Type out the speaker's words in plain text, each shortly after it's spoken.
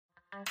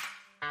Hey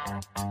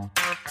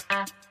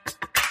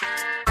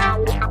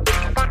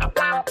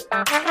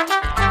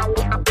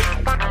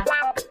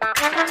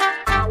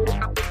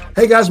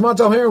guys,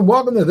 Montel here, and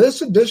welcome to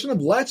this edition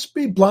of Let's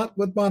Be Blunt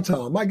with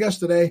Montel. My guest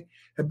today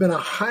had been a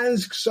highly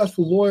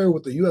successful lawyer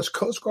with the U.S.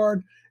 Coast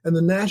Guard and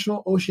the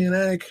National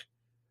Oceanic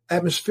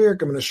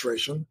Atmospheric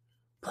Administration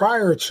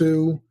prior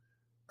to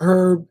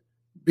her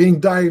being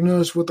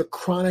diagnosed with a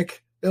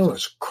chronic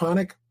illness,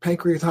 chronic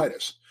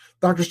pancreatitis.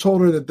 Doctors told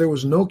her that there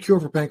was no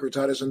cure for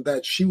pancreatitis and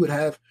that she would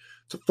have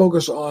to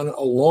focus on a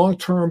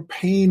long-term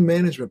pain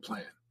management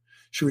plan.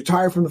 She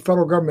retired from the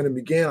federal government and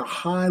began a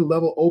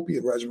high-level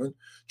opiate regimen,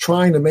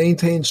 trying to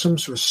maintain some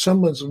sort of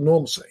semblance of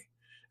normalcy.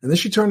 And then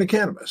she turned to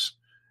cannabis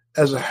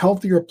as a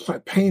healthier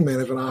pain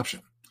management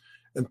option.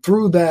 And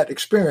through that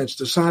experience,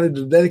 decided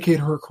to dedicate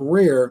her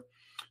career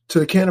to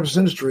the cannabis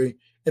industry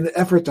in an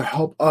effort to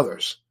help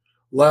others.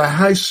 Lara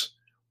Heiss,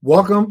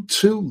 welcome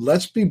to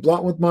Let's Be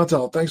Blunt with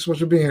Montel. Thanks so much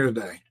for being here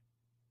today.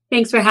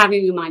 Thanks for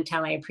having me,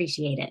 Montel. I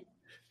appreciate it.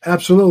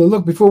 Absolutely.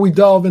 Look, before we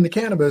delve into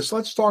cannabis,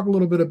 let's talk a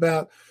little bit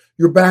about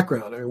your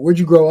background. I mean, where'd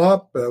you grow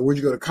up? Where'd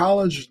you go to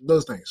college?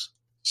 Those things.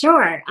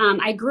 Sure.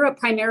 I grew up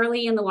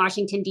primarily in the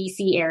Washington,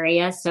 D.C.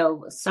 area,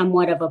 so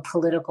somewhat of a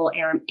political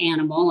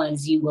animal,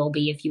 as you will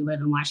be if you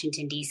live in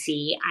Washington,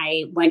 D.C.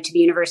 I went to the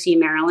University of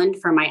Maryland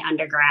for my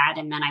undergrad,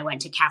 and then I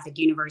went to Catholic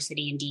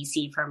University in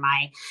D.C. for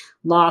my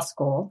law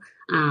school.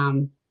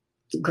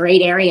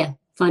 Great area,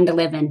 fun to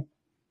live in.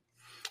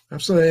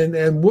 Absolutely.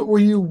 And what were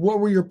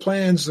your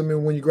plans? I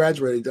mean, when you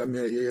graduated, I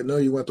mean, I know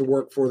you went to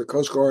work for the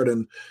Coast Guard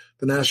and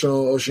the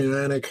National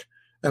Oceanic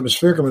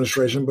Atmospheric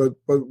Administration, but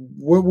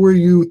what were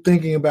you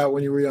thinking about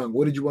when you were young?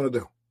 What did you want to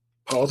do?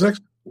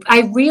 Politics?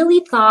 I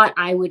really thought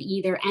I would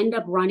either end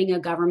up running a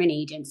government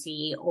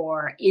agency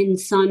or in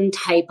some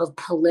type of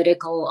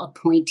political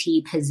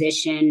appointee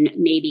position,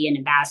 maybe an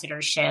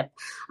ambassadorship,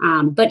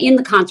 but in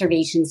the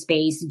conservation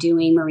space,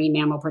 doing marine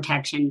mammal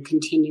protection,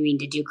 continuing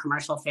to do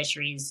commercial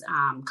fisheries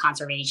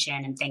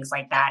conservation and things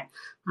like that.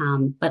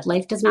 But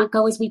life does not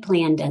go as we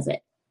planned, does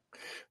it?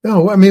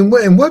 No, I mean,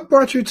 and what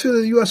brought you to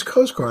the U.S.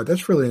 Coast Guard?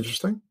 That's really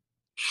interesting.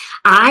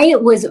 I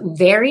was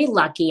very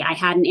lucky. I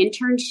had an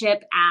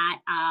internship at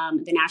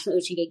the National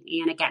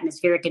Oceanic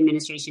Atmospheric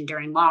Administration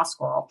during law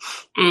school.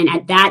 And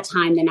at that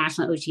time, the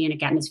National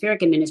Oceanic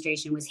Atmospheric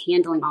Administration was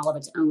handling all of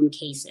its own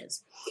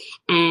cases.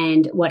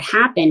 And what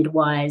happened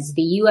was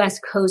the U.S.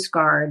 Coast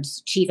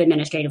Guard's chief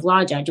administrative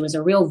law judge was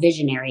a real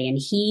visionary, and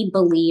he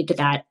believed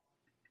that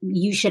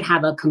you should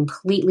have a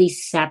completely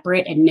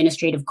separate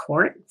administrative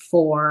court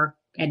for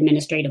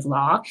administrative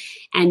law,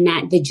 and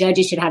that the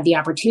judges should have the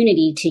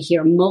opportunity to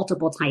hear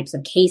multiple types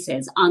of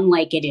cases,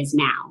 unlike it is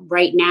now.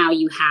 Right now,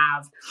 you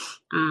have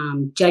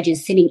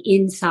judges sitting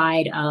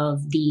inside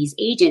of these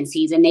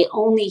agencies, and they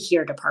only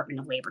hear Department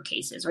of Labor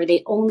cases, or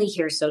they only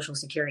hear Social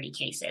Security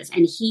cases.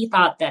 And he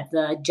thought that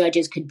the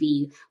judges could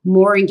be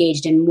more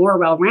engaged and more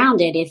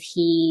well-rounded if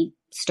he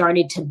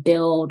started to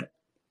build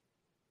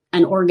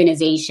an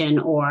organization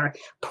or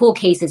pull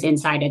cases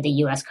inside of the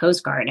U.S.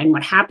 Coast Guard. And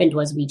what happened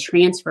was we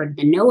transferred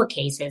the NOAA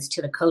cases to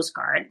the Coast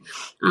Guard,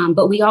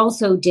 but we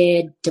also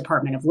did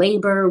Department of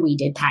Labor, we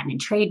did Patent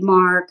and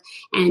Trademark,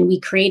 and we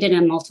created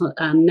a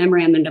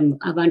memorandum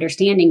of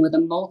understanding with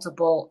the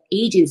multiple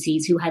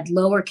agencies who had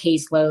lower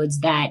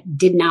caseloads that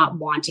did not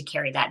want to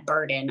carry that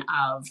burden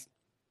of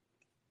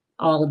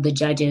all of the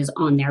judges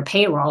on their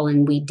payroll,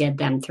 and we did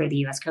them through the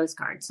U.S. Coast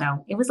Guard.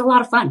 So it was a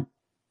lot of fun.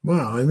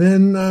 Wow. And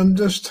then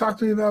just talk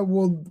to me about,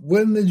 well,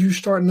 when did you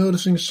start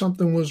noticing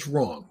something was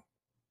wrong?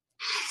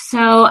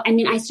 So, I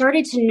mean, I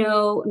started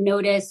to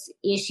notice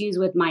issues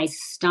with my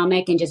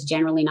stomach and just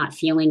generally not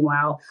feeling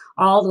well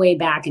all the way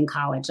back in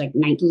college, like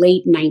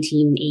late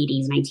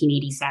 1980s,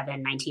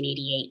 1987,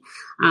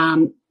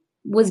 1988.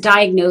 Was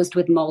diagnosed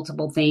with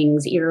multiple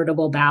things: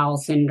 irritable bowel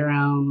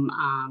syndrome,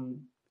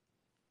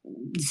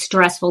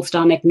 stressful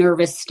stomach,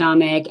 nervous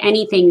stomach,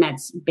 anything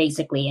that's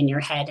basically in your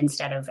head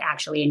instead of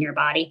actually in your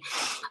body.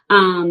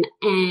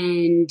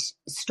 And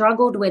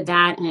struggled with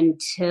that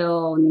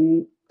until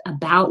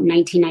about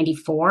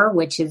 1994,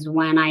 which is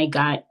when I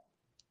got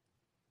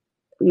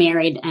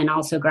married and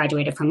also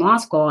graduated from law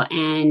school,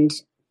 and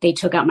they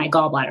took out my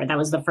gallbladder. That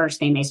was the first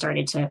thing they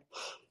started to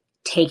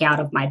take out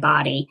of my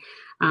body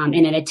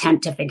in an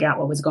attempt to figure out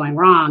what was going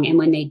wrong. And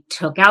when they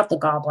took out the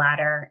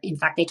gallbladder, in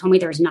fact, they told me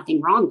there was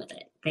nothing wrong with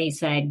it. They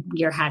said,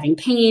 "You're having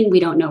pain. We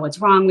don't know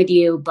what's wrong with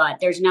you, but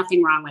there's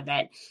nothing wrong with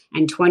it."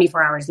 And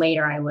 24 hours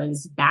later, I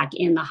was back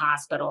in the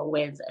hospital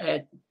with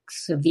a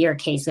severe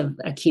case of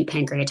acute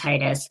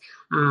pancreatitis.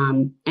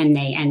 And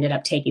they ended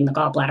up taking the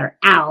gallbladder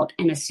out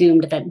and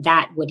assumed that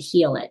that would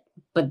heal it.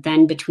 But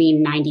then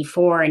between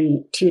 94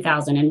 and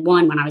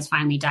 2001, when I was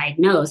finally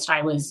diagnosed,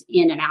 I was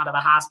in and out of the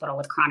hospital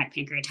with chronic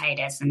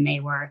pancreatitis, and they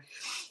were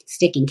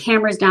sticking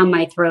cameras down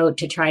my throat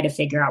to try to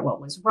figure out what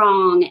was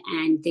wrong.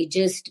 And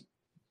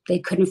they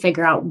couldn't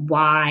figure out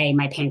why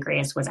my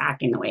pancreas was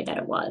acting the way that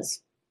it was.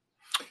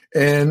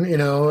 And,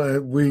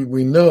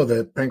 we know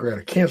that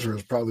pancreatic cancer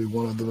is probably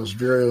one of the most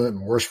virulent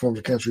and worst forms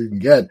of cancer you can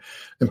get.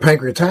 And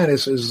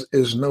pancreatitis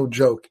is no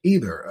joke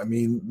either. I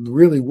mean,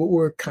 really, what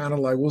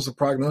was the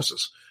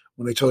prognosis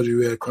when they told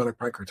you you had chronic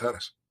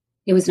pancreatitis?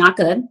 It was not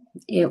good.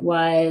 It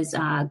was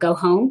go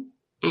home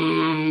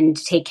and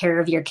take care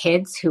of your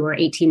kids who were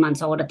 18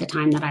 months old at the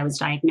time that I was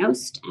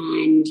diagnosed,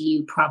 and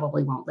you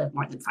probably won't live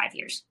more than 5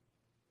 years.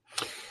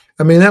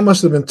 I mean, that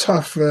must have been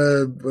tough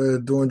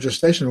during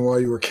gestation while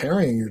you were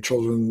carrying your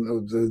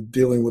children,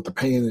 dealing with the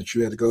pain that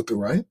you had to go through,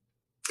 right?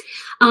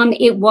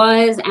 It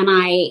was, and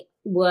I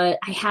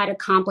had a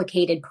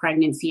complicated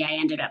pregnancy. I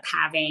ended up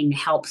having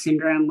HELLP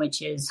syndrome,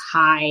 which is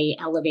high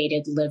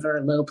elevated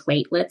liver, low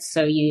platelets.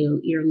 So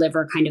your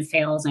liver kind of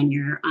fails, and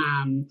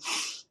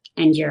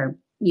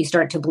you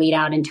start to bleed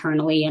out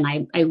internally.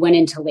 And I went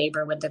into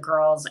labor with the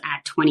girls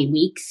at 20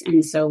 weeks.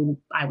 And so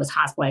I was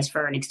hospitalized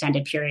for an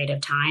extended period of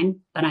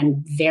time. But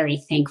I'm very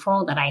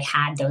thankful that I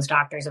had those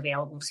doctors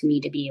available to me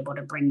to be able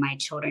to bring my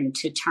children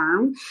to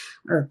term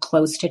or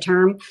close to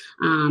term.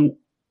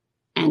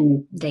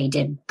 And they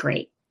did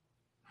great.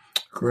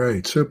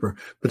 Great, super.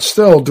 But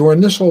still,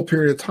 during this whole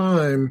period of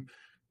time,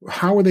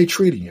 how were they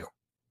treating you?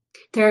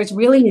 There's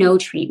really no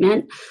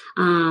treatment.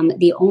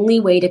 The only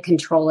way to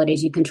control it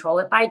is you control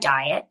it by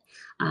diet.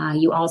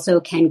 You also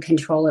can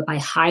control it by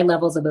high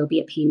levels of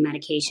opiate pain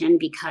medication,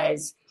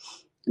 because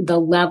the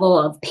level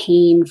of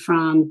pain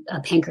from a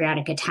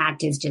pancreatic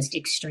attack is just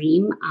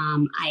extreme.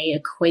 I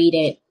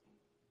equate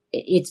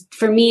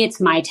for me,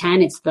 it's my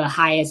 10. It's the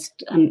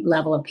highest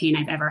level of pain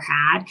I've ever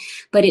had,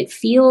 but it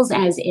feels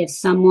as if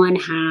someone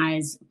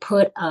has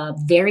put a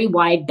very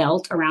wide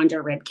belt around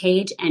your rib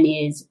cage and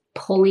is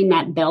pulling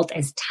that belt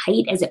as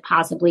tight as it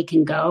possibly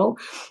can go,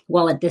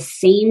 while at the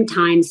same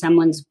time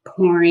someone's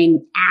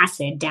pouring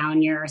acid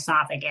down your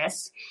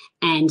esophagus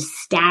and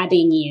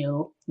stabbing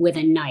you with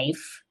a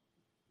knife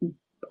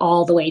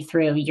all the way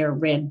through your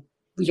rib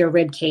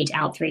cage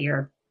out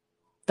through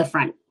the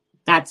front.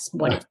 That's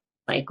what it's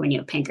like when you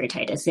have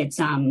pancreatitis.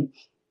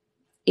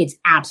 It's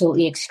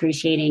absolutely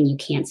excruciating. You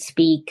can't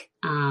speak.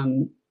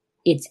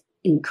 It's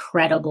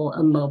incredible,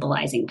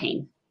 immobilizing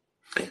pain.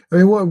 I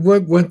mean,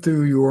 what went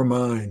through your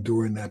mind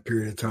during that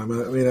period of time?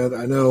 I mean,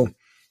 I know,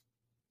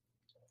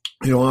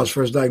 when I was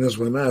first diagnosed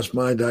with MS,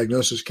 my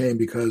diagnosis came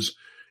because,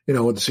 I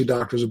went to see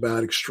doctors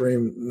about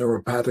extreme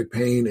neuropathic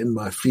pain in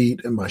my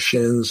feet and my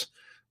shins.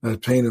 I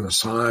had pain in my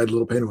side, a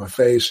little pain in my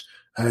face.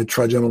 I had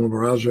trigeminal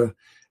neuralgia.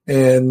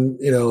 And,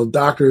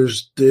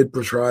 doctors did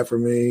prescribe for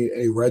me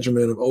a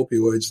regimen of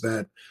opioids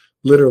that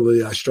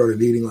literally I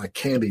started eating like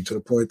candy, to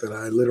the point that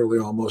I literally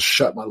almost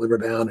shut my liver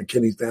down and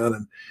kidneys down.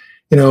 And,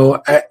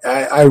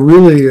 I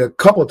really a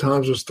couple of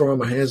times was throwing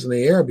my hands in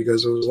the air,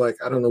 because it was like,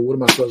 I don't know, what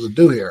am I supposed to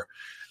do here?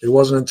 It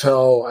wasn't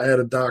until I had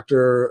a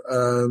doctor,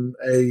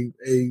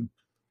 a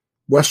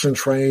Western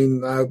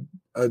trained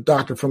a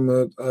doctor from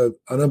an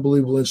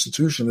unbelievable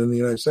institution in the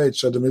United States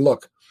said to me,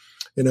 look,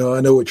 I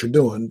know what you're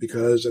doing,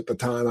 because at the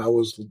time I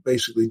was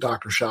basically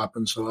doctor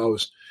shopping. So I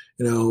was,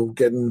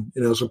 getting,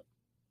 some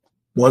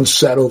one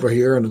set over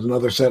here and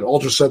another set,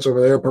 Ultra sets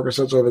over there,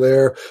 Percocets over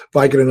there,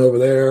 Vicodin over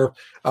there.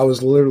 I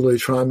was literally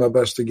trying my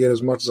best to get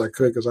as much as I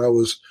could, because I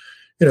was,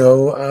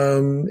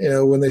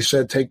 when they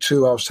said take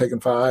 2, I was taking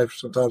 5.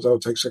 Sometimes I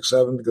would take 6,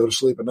 7 to go to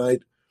sleep at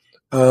night.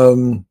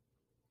 And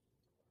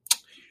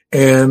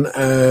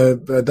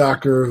the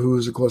doctor, who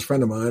was a close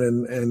friend of mine,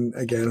 and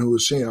again, I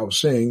was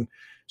seeing,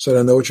 said,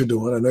 I know what you're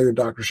doing. I know you're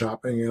doctor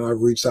shopping. And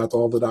I've reached out to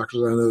all the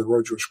doctors I know that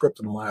wrote you a script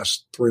in the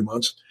last 3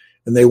 months,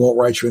 and they won't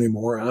write you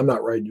anymore. I'm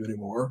not writing you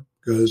anymore,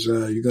 because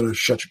you're going to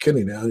shut your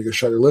kidney down. You're going to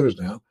shut your livers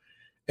down.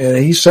 And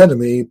he said to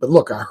me, but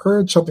look, I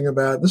heard something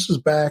about, this is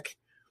back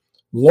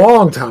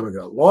long time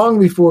ago, long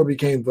before it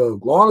became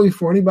vogue, long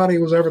before anybody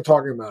was ever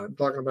talking about it. I'm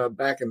talking about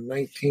back in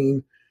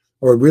the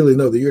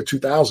year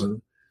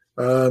 2000.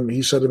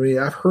 He said to me,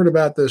 I've heard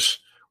about this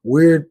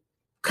weird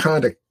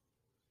kind of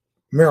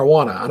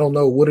marijuana. I don't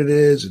know what it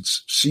is.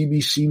 It's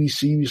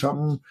CB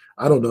something.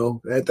 I don't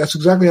know. That's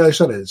exactly how I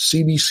said it. It's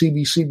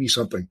CB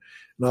something.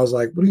 And I was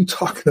like, what are you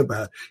talking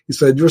about? He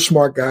said, you're a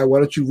smart guy. Why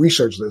don't you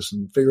research this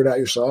and figure it out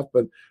yourself?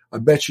 But I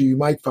bet you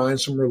might find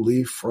some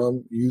relief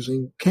from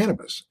using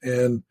cannabis.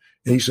 And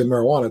he said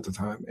marijuana at the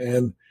time.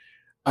 And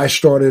I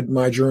started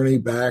my journey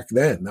back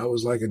then. That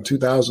was like in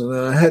 2000.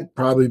 And I had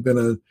probably been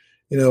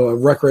a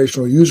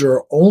recreational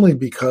user only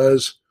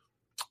because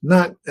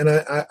I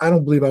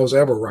don't believe I was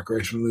ever a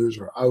recreational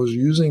user. I was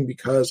using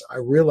because I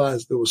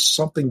realized there was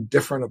something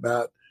different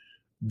about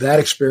that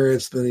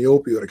experience than the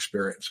opioid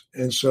experience.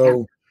 And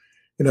so,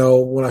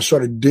 when I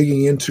started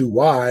digging into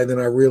why, then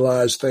I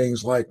realized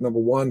things like, number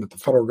one, that the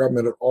federal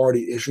government had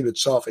already issued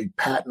itself a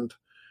patent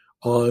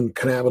on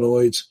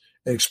cannabinoids,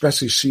 and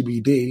especially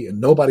CBD.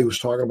 And nobody was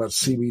talking about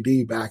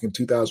CBD back in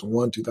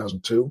 2001,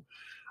 2002.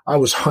 I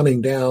was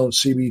hunting down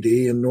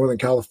CBD in Northern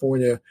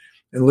California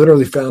and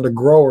literally found a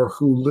grower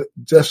who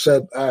just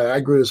said,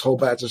 I grew this whole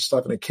batch of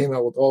stuff, and it came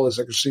out with all this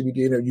extra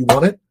CBD in it. You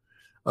want it?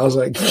 I was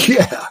like,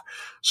 yeah.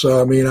 So,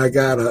 I mean, I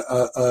got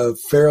a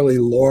fairly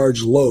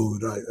large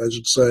load, I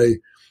should say,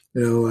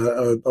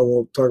 I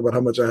won't talk about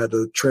how much I had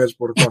to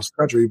transport across the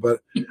country, but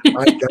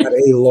I got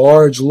a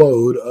large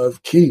load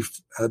of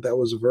keef. That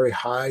was a very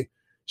high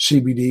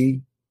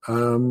CBD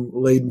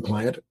laden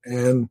plant,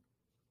 and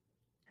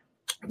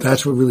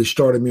that's what really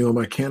started me on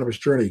my cannabis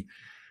journey.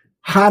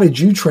 How did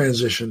you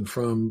transition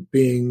from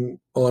being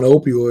on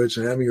opioids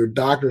and having your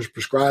doctors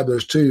prescribe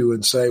those to you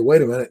and say,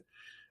 wait a minute,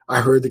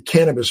 I heard that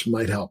cannabis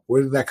might help?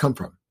 Where did that come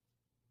from?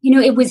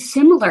 It was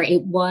similar.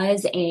 It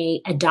was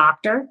a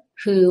doctor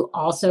who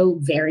also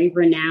very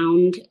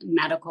renowned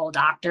medical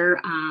doctor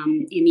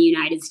in the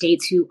United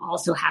States, who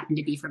also happened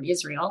to be from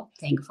Israel,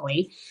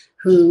 thankfully,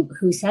 who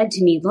said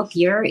to me, look,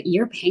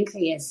 your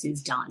pancreas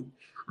is done.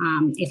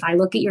 If I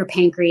look at your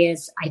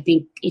pancreas, I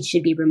think it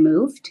should be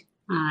removed.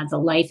 The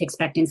life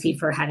expectancy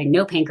for having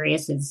no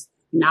pancreas is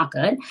not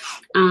good.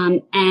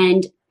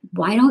 And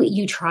why don't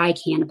you try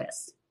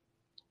cannabis?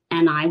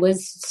 And I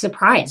was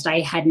surprised.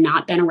 I had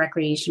not been a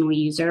recreational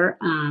user.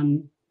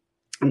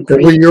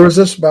 What year was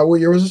this? About what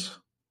year was this?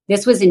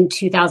 This was in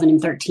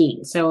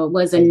 2013. So it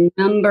was a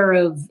number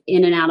of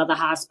in and out of the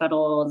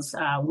hospitals,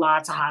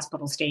 lots of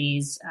hospital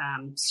stays,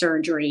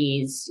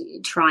 surgeries,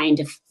 trying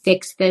to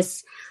fix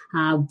this,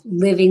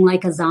 living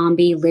like a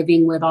zombie,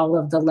 living with all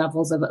of the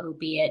levels of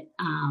opiate.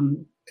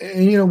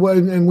 And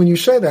when you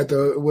say that,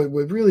 though,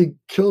 what really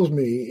kills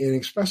me, and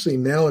especially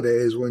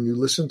nowadays when you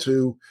listen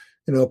to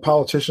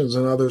politicians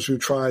and others who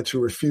try to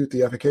refute the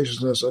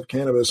efficaciousness of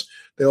cannabis,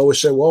 they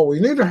always say, well, we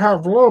need to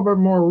have a little bit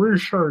more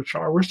research.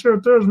 I wish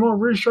that there's more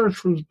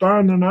research was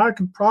done, and I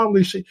could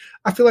probably see.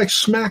 I feel like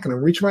smacking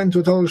them, reach right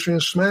into a television screen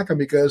and smack them,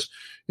 because,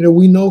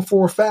 we know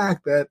for a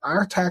fact that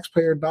our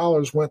taxpayer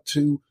dollars went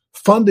to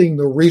funding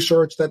the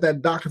research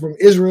that doctor from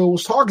Israel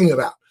was talking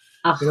about.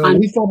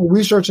 We funded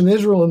research in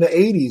Israel in the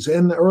 80s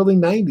and the early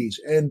 90s,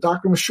 and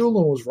Dr.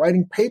 Mechoulam was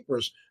writing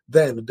papers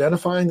then,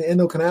 identifying the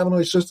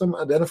endocannabinoid system,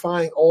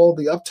 identifying all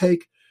the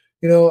uptake,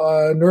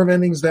 nerve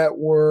endings that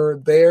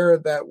were there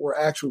that were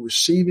actually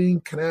receiving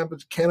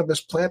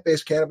cannabis,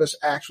 plant-based cannabis,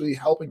 actually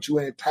helping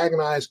to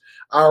antagonize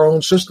our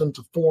own system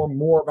to form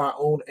more of our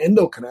own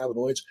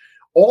endocannabinoids.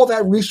 All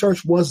that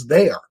research was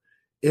there.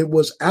 It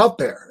was out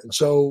there. And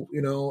so,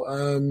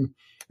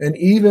 and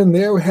even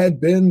there had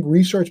been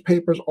research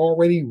papers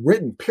already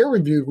written,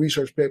 peer-reviewed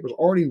research papers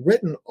already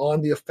written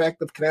on the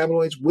effect of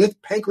cannabinoids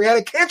with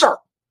pancreatic cancer.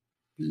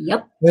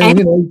 Yep. And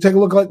you take a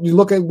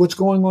look at what's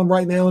going on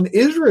right now in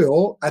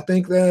Israel. I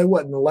think that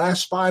in the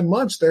last 5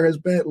 months, there has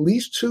been at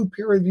least 2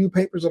 peer-reviewed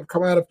papers that have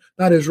come out of,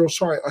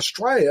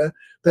 Australia,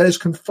 that has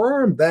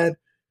confirmed that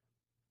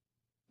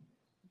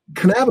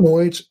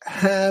cannabinoids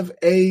have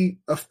a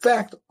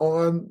effect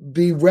on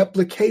the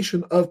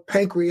replication of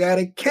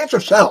pancreatic cancer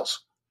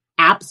cells.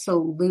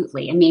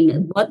 Absolutely.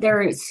 What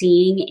they're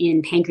seeing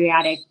in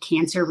pancreatic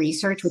cancer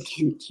research with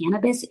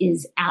cannabis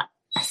is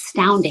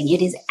astounding.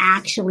 It is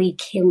actually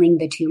killing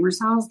the tumor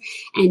cells.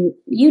 And,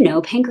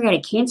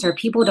 pancreatic cancer,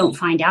 people don't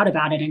find out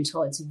about it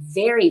until it's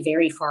very,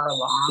 very far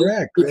along.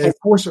 Correct. And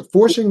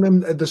forcing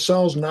the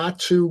cells not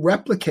to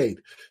replicate.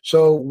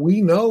 So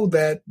we know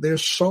that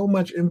there's so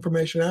much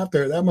information out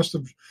there. That must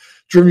have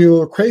driven you a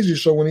little crazy.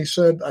 So when he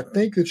said, I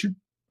think that you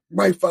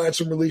might find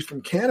some relief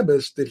from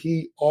cannabis, did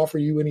he offer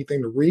you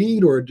anything to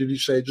read, or did he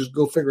say, just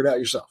go figure it out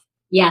yourself?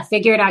 Yeah,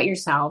 figure it out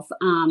yourself,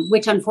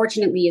 which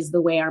unfortunately is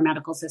the way our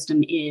medical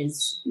system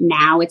is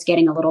now. It's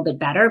getting a little bit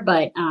better,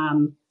 but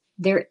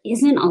there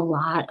isn't a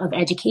lot of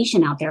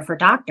education out there for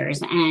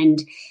doctors. And,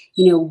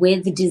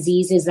 with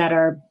diseases that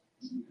are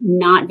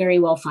not very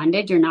well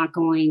funded, you're not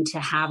going to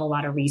have a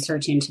lot of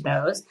research into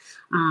those.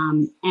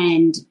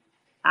 And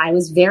I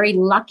was very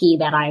lucky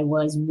that I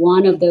was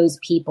one of those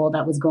people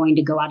that was going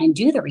to go out and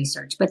do the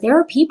research. But there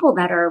are people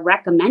that are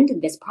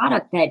recommended this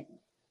product that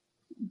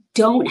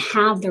don't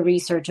have the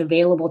research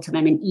available to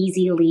them in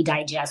easily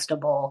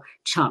digestible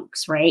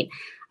chunks, right?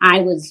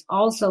 I was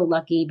also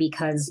lucky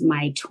because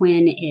my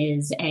twin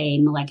is a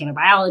molecular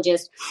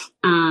biologist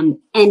and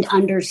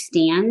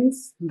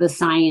understands the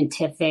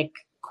scientific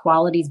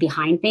qualities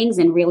behind things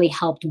and really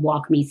helped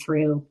walk me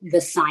through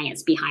the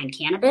science behind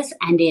cannabis,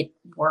 and it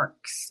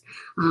works.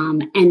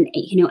 And,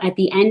 at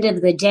the end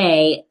of the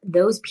day,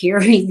 those peer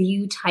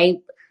review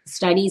type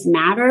studies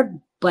matter,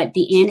 but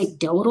the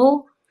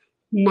anecdotal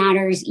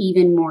matters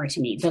even more to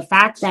me. The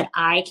fact that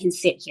I can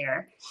sit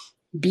here,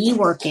 be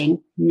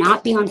working,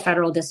 not be on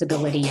federal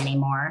disability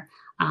anymore,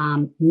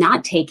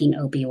 not taking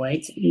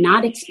opioids,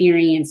 not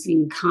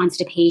experiencing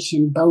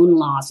constipation, bone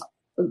loss,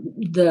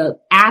 the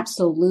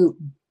absolute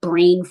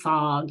brain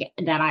fog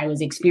that I was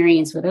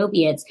experiencing with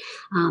opiates,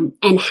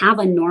 and have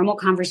a normal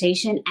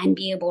conversation and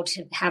be able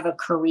to have a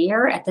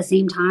career at the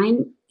same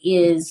time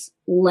is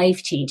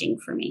life-changing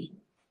for me.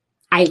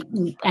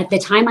 At the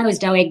time I was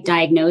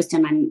diagnosed,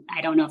 and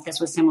I don't know if this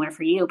was similar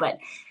for you, but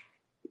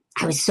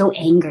I was so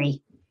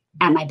angry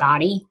at my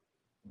body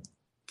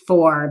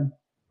for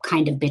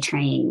kind of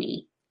betraying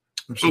me.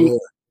 Absolutely. And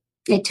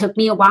it took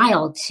me a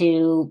while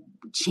to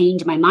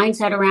change my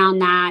mindset around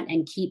that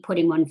and keep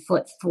putting one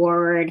foot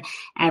forward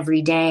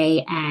every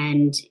day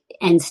and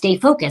stay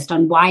focused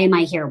on why am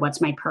I here?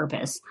 What's my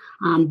purpose?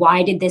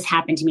 Why did this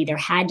happen to me? There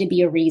had to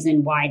be a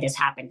reason why this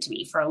happened to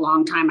me. For a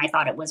long time, I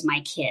thought it was my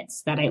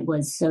kids, that it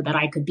was so that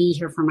I could be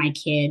here for my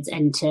kids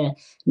and to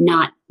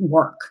not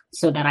work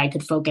so that I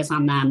could focus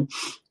on them.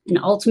 And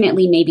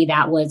ultimately, maybe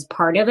that was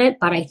part of it,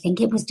 but I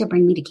think it was to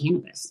bring me to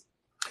cannabis.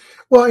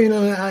 Well,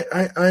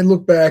 I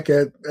look back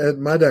at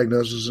my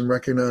diagnosis and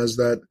recognize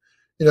that,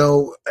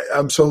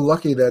 I'm so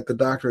lucky that the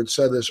doctor had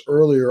said this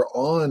earlier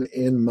on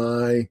in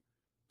my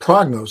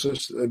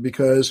prognosis,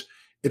 because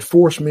it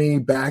forced me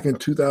back in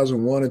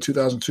 2001 and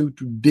 2002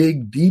 to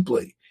dig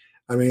deeply.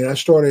 I mean, I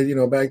started,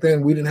 back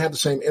then we didn't have the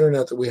same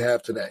internet that we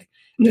have today.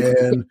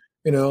 And,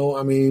 there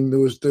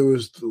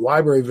was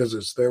library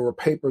visits. There were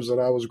papers that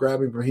I was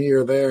grabbing from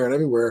here, there, and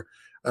everywhere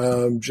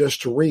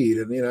just to read.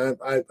 And,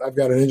 I've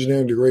got an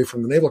engineering degree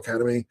from the Naval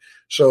Academy,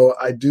 so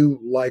I do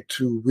like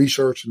to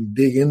research and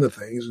dig into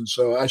things. And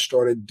so I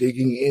started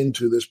digging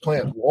into this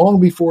plant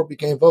long before it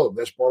became vogue.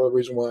 That's part of the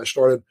reason why I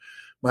started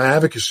my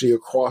advocacy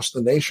across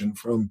the nation,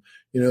 from,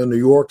 New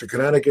York to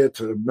Connecticut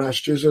to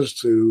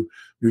Massachusetts to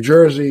New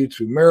Jersey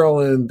to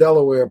Maryland,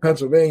 Delaware,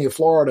 Pennsylvania,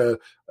 Florida,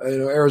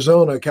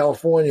 Arizona,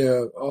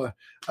 California.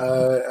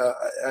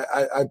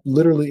 I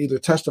literally either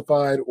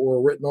testified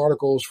or written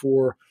articles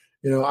for,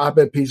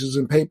 op-ed pieces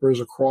and papers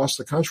across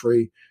the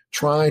country,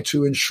 trying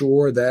to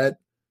ensure that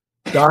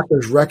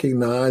doctors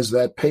recognize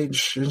that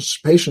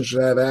patients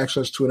should have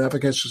access to an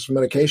efficacious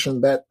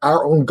medication that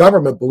our own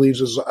government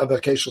believes is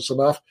efficacious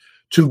enough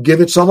to give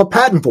itself a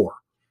patent for.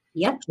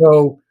 Yep.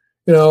 So,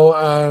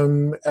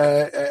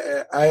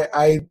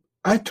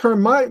 I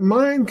turned my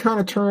mind kind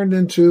of turned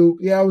into,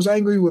 I was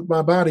angry with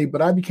my body,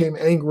 but I became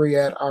angry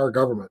at our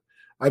government.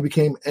 I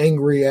became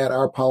angry at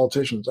our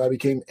politicians. I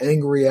became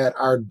angry at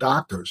our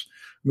doctors.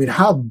 I mean,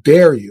 how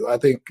dare you? I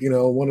think,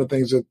 one of the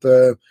things that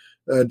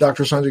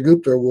Dr. Sanjay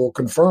Gupta will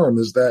confirm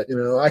is that,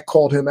 I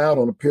called him out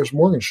on a Piers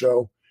Morgan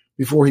show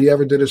before he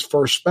ever did his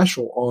first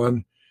special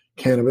on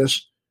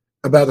cannabis,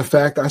 about the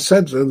fact, I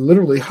said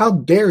literally, how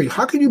dare you?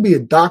 How can you be a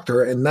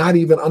doctor and not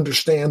even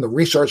understand the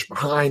research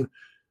behind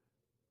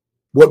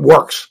what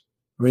works?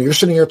 I mean, you're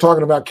sitting here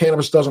talking about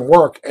cannabis doesn't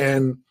work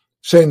and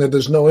saying that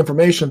there's no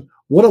information.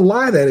 What a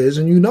lie that is.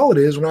 And it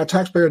is, when our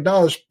taxpayer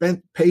dollars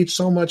paid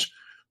so much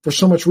for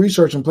so much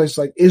research in places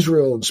like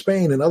Israel and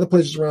Spain and other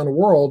places around the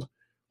world,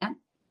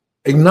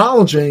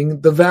 acknowledging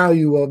the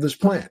value of this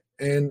plant.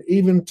 And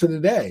even to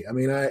today, I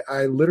mean,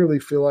 I literally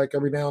feel like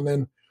every now and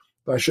then,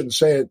 I shouldn't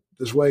say it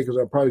this way because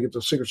I'll probably get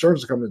the Secret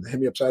Service to come and hit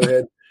me upside the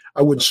head.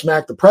 I wouldn't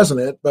smack the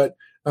president, but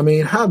I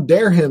mean, how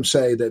dare him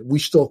say that we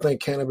still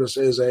think cannabis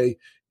is a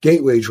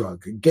gateway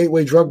drug?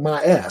 Gateway drug,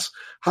 my ass.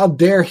 How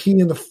dare he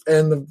and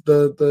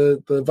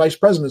the vice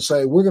president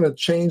say we're going to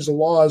change the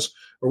laws,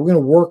 or we're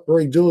going to work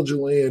very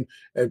diligently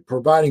at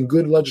providing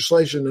good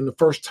legislation in the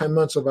first 10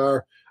 months of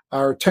our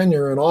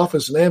tenure in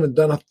office, and they haven't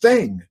done a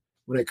thing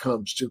when it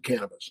comes to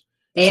cannabis.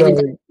 They haven't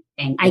done anything.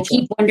 I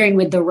keep wondering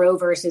with the Roe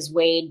versus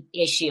Wade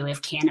issue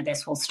if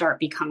cannabis will start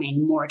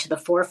becoming more to the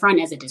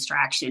forefront as a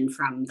distraction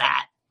from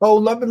that. Oh,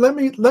 let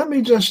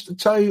me just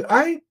tell you,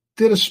 I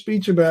did a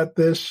speech about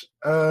this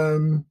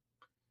and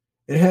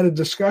had a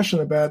discussion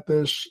about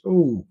this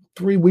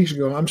 3 weeks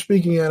ago. I'm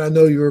speaking at, I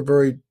know you're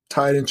very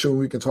tied into, and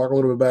we can talk a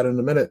little bit about it in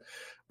a minute,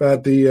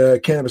 about the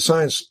Cannabis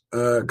Science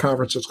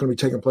Conference that's going to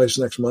be taking place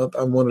next month.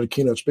 I'm one of the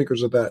keynote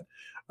speakers at that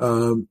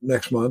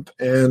next month,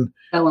 and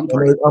I'm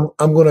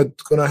going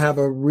to have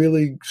a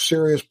really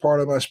serious part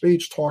of my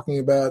speech talking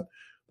about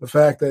the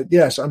fact that,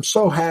 yes, I'm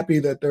so happy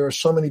that there are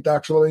so many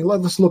doctors. I mean,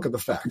 let's look at the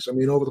facts. I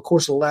mean, over the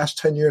course of the last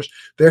 10 years,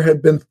 there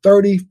have been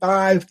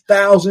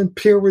 35,000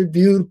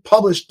 peer-reviewed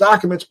published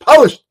documents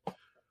published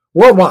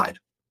worldwide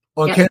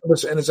on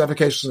cannabis and its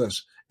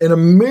efficaciousness in a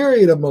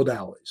myriad of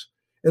modalities.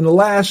 In the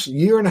last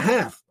year and a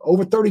half,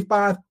 over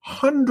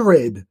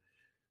 3,500.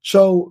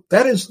 So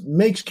that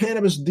makes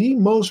cannabis the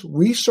most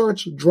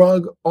researched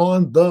drug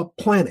on the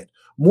planet.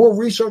 More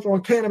research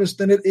on cannabis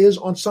than it is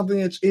on something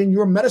that's in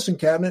your medicine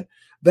cabinet,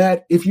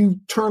 that if you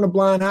turn a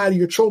blind eye to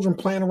your children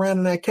playing around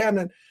in that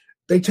cabinet,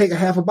 they take a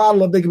half a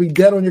bottle of, they can be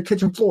dead on your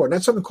kitchen floor. And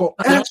that's something called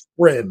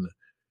aspirin.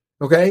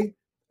 Okay.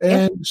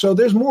 And so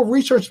there's more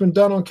research been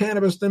done on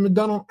cannabis than been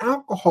done on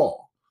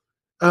alcohol.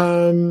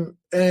 And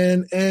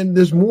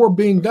there's more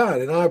being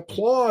done. And I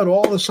applaud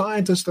all the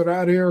scientists that are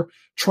out here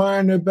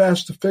trying their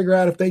best to figure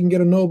out if they can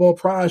get a Nobel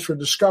Prize for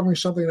discovering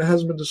something that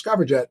hasn't been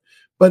discovered yet.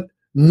 But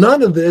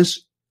none of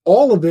this,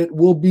 all of it,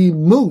 will be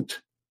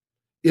moot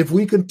if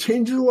we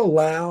continue to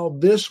allow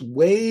this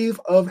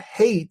wave of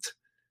hate,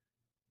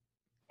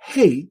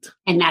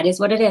 and that is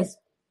what it is,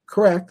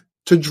 correct,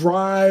 to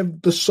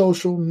drive the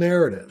social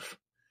narrative.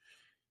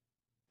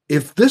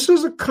 If this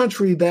is a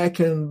country that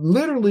can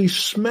literally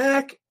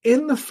smack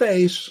in the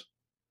face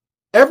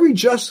every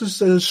justice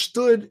that has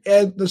stood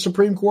at the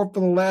Supreme Court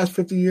for the last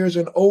 50 years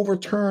and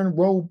overturn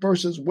Roe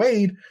versus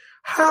Wade,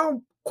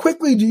 how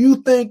quickly do you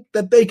think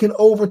that they can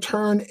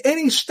overturn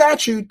any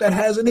statute that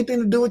has anything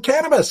to do with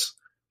cannabis?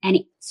 And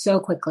so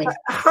quickly.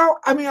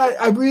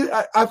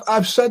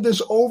 I've said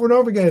this over and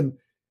over again.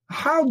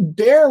 How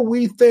dare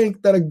we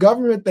think that a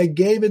government that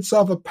gave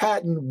itself a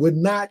patent would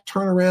not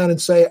turn around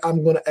and say,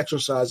 I'm going to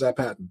exercise that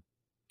patent,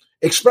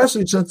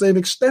 especially since they've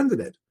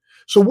extended it.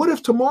 So what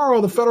if tomorrow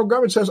the federal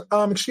government says,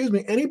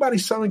 anybody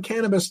selling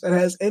cannabis that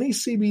has any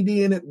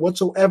CBD in it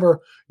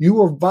whatsoever,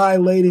 you are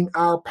violating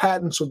our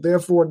patent, so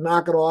therefore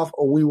knock it off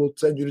or we will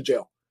send you to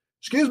jail.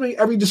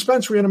 Every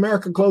dispensary in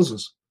America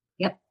closes.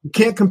 Yep. You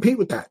can't compete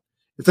with that.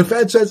 If the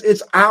Fed says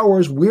it's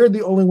ours, we're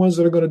the only ones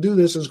that are going to do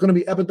this, it's going to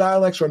be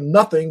Epidiolex or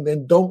nothing,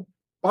 then don't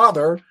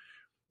bother.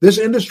 This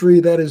industry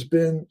that has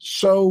been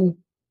so,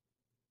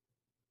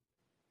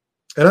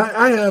 and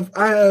I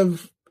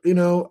have,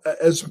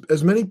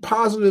 as many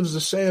positives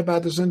to say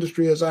about this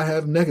industry as I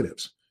have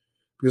negatives,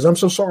 because I'm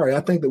so sorry.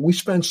 I think that we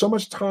spend so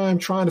much time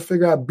trying to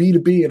figure out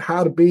B2B and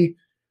how to be,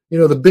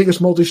 the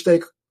biggest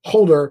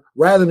multi-stakeholder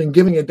rather than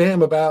giving a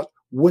damn about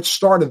what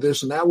started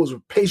this, and that was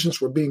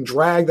patients were being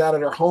dragged out of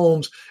their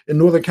homes in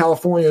Northern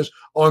California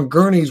on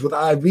gurneys with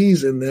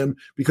IVs in them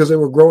because they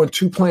were growing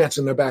 2 plants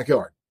in their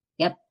backyard.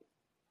 Yep.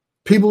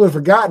 People have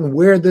forgotten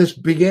where this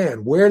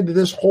began. Where did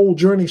this whole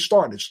journey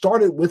start? It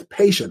started with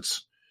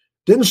patients.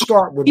 Didn't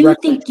start with. I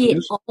think it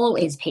all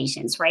is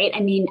patience, right? I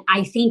mean,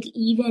 I think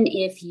even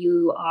if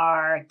you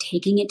are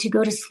taking it to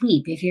go to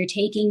sleep, if you're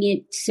taking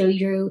it so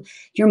your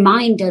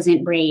mind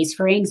doesn't race,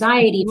 for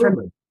anxiety, for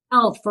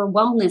health, for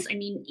wellness. I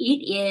mean,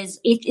 it's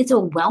a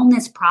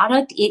wellness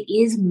product. It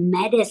is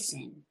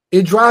medicine.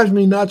 It drives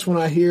me nuts when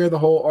I hear the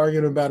whole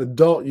argument about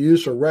adult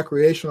use or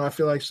recreational. I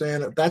feel like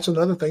saying that's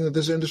another thing that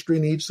this industry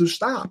needs to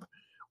stop.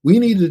 We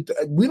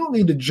don't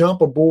need to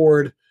jump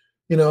aboard,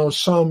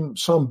 some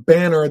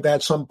banner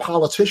that some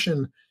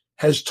politician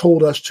has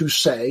told us to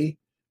say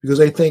because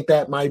they think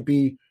that might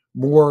be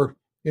more,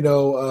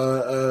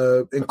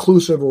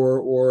 inclusive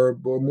or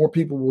more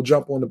people will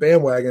jump on the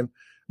bandwagon.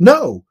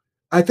 No.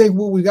 I think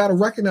what we got to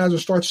recognize and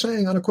start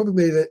saying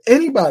unequivocally that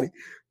anybody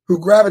who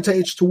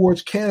gravitates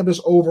towards cannabis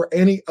over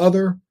any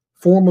other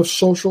form of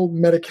social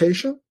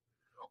medication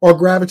are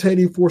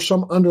gravitating for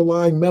some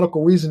underlying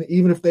medical reason,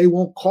 even if they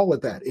won't call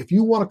it that. If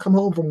you want to come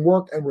home from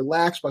work and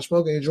relax by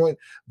smoking a joint,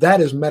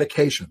 that is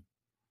medication.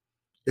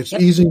 It's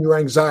easing your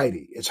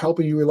anxiety. It's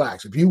helping you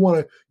relax. If you want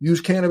to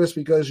use cannabis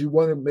because you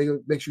want to make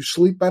it makes you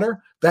sleep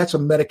better, that's a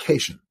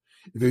medication.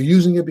 If you're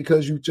using it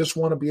because you just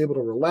want to be able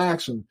to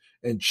relax and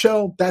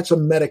chill, that's a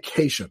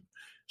medication.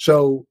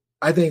 So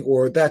I think,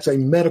 or that's a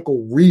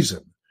medical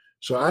reason.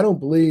 So I don't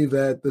believe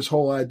that this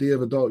whole idea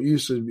of adult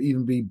use should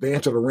even be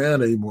bantered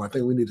around anymore. I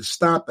think we need to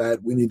stop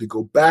that. We need to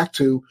go back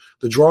to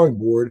the drawing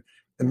board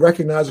and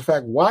recognize the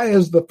fact, why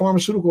is the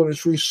pharmaceutical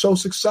industry so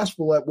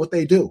successful at what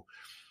they do?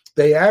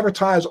 They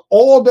advertise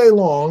all day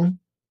long,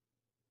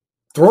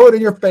 throw it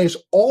in your face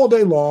all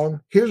day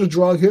long. Here's a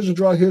drug, here's a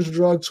drug, here's a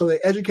drug. So they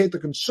educate the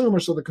consumer.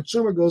 So the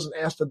consumer goes and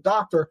asks the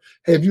doctor,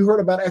 hey, have you heard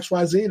about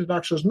XYZ? The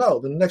doctor says no.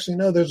 Then the next thing you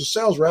know, there's a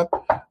sales rep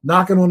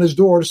knocking on his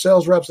door. The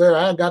sales rep's there.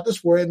 I got this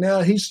for you.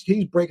 Now he's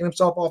breaking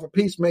himself off a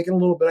piece, making a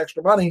little bit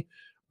extra money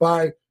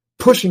by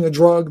pushing a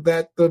drug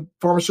that the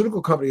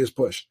pharmaceutical company has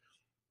pushed.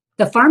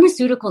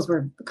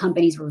 The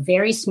companies were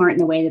very smart in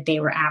the way that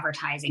they were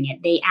advertising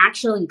it. They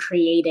actually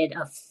created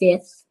a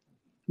 5th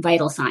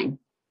vital sign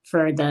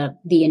for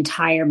the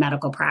entire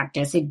medical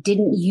practice. It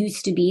didn't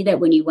used to be that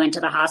when you went to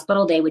the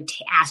hospital, they would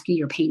ask you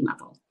your pain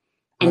level.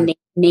 And They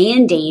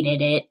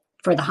mandated it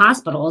for the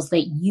hospitals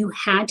that you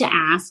had to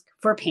ask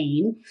for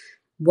pain.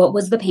 What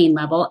was the pain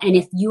level? And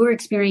if you were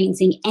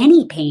experiencing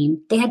any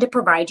pain, they had to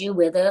provide you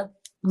with a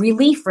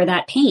relief for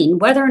that pain,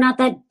 whether or not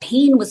that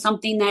pain was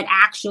something that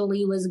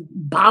actually was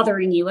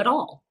bothering you at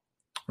all.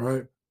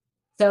 Right.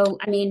 So,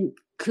 I mean,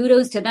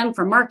 kudos to them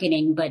for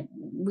marketing, but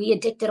we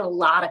addicted a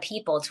lot of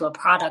people to a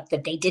product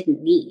that they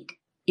didn't need,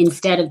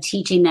 instead of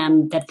teaching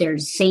them that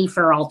there's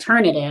safer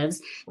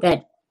alternatives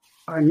that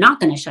are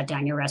not going to shut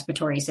down your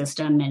respiratory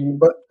system.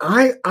 But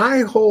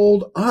I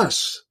hold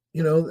us,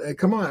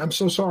 come on, I'm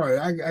so sorry.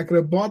 I could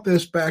have bought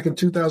this back in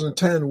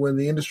 2010 when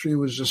the industry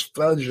was just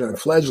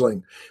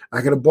fledgling.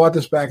 I could have bought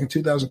this back in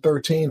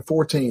 2013,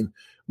 14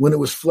 when it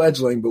was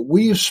fledgling, but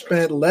we have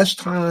spent less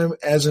time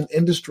as an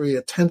industry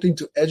attempting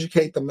to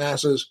educate the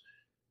masses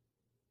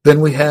than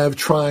we have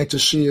trying to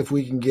see if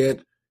we can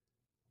get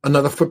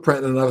another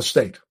footprint in another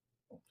state.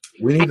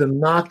 We need to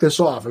knock this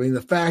off. I mean,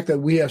 the fact that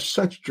we have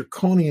such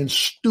draconian,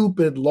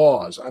 stupid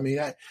laws. I mean,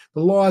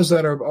 the laws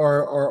that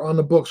are on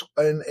the books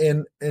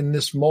in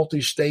this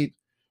multi-state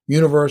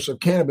universe of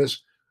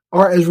cannabis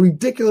are as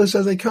ridiculous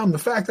as they come. The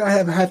fact that I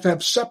have to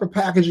have separate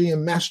packaging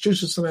in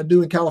Massachusetts than I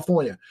do in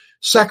California,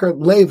 separate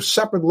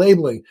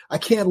labeling. I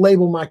can't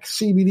label my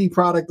CBD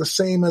product the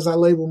same as I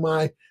label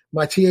my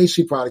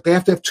THC product. They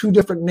have to have 2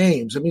 different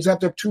names. It means I have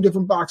to have 2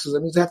 different boxes.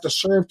 It means I have to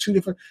serve 2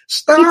 different.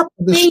 Stop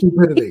this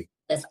stupidity.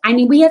 I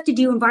mean, we have to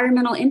do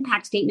environmental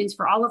impact statements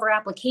for all of our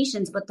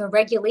applications, but the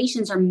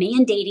regulations are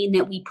mandating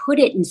that we put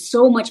it in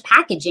so much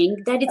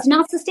packaging that it's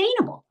not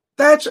sustainable.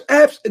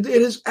 It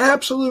is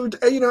absolute.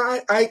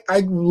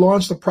 I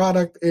launched a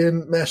product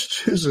in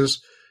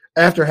Massachusetts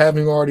after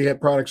having already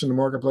had products in the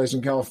marketplace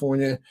in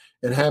California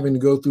and having to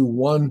go through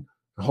one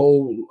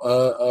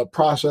whole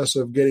process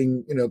of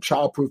getting,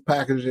 childproof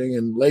packaging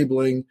and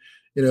labeling,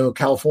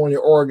 California,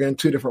 Oregon,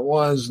 2 different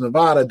ones,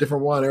 Nevada,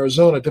 different one,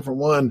 Arizona, different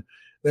one,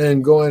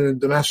 then going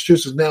into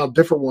Massachusetts, now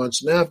different ones.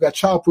 So now I've got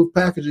childproof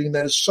packaging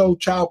that is so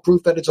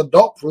childproof that it's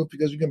adult-proof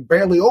because you can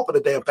barely open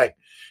the damn thing.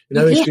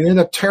 So you end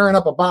up tearing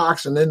up a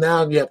box, and then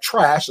now you have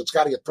trash that's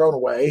got to get thrown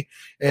away,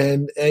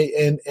 and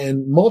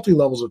multi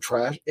levels of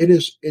trash.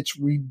 It's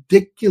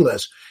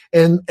ridiculous.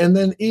 And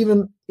then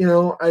even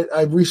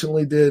I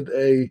recently did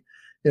a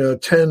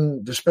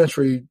 10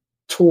 dispensary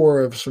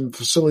tour of some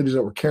facilities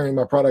that were carrying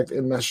my product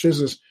in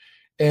Massachusetts,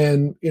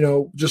 and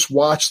just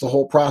watch the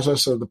whole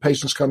process of the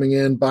patients coming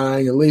in,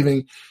 buying, and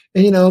leaving.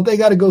 And they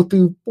got to go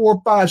through 4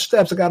 or 5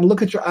 steps. I got to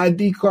look at your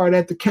ID card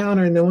at the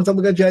counter, and then once I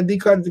look at your ID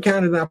card at the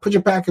counter, then I put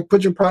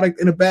your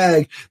product in a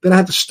bag. Then I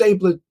have to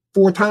staple it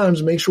 4 times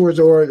to make sure it's,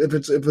 or if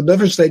a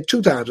different state,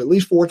 2 times, at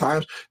least 4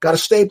 times. Got to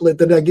staple it.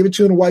 Then I give it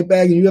to you in a white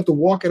bag, and you have to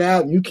walk it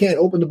out, and you can't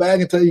open the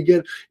bag until you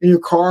get in your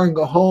car and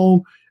go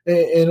home.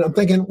 And I'm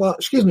thinking, well,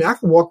 excuse me, I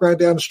can walk right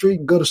down the street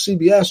and go to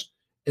CVS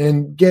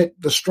and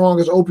get the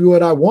strongest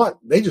opioid I want.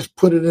 They just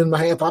put it in my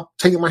hand. If I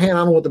take it in my hand,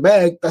 I don't want the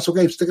bag. That's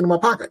okay. Stick it in my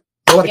pocket.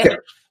 Nobody cares.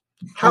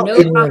 How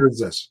ignorant is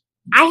this?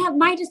 I have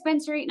my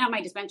dispensary, not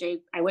my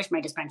dispensary. I wish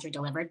my dispensary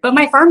delivered, but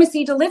my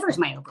pharmacy delivers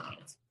my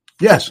opioids.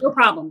 Yes. No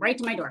problem. Right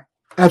to my door.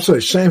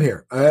 Absolutely. Same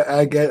here.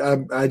 I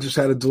just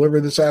had a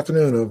delivery this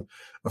afternoon of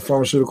a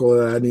pharmaceutical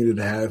that I needed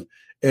to have.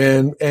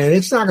 And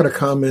it's not going to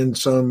come in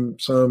some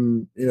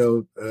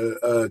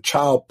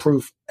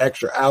child-proof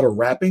extra outer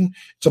wrapping.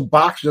 It's a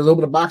box. Just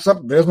open the box up.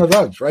 There's my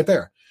drugs right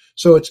there.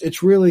 So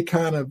it's really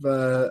kind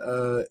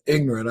of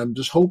ignorant. I'm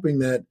just hoping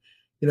that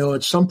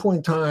at some point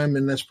in time,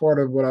 and that's part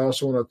of what I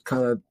also want to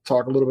kind of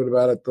talk a little bit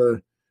about at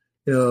the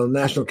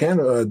National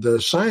the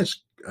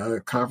Science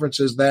Conference,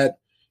 is that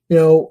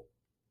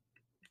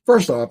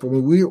first off, I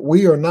mean,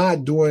 we are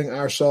not doing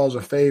ourselves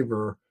a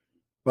favor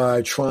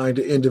by trying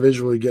to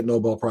individually get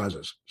Nobel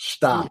Prizes.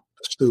 Stop.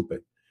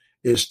 Stupid.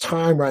 It's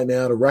time right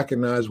now to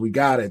recognize we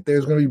got it.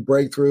 There's going to be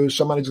breakthroughs.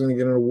 Somebody's going to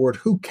get an award.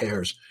 Who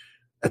cares?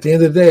 At the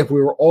end of the day, if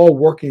we were all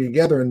working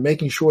together and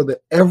making sure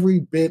that every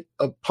bit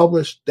of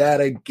published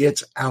data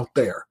gets out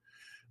there,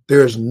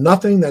 there is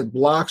nothing that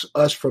blocks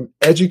us from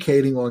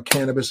educating on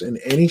cannabis in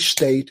any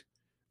state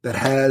that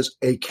has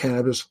a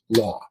cannabis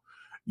law.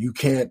 You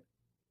can't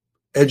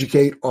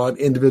educate on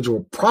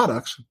individual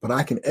products, but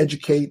I can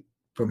educate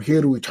from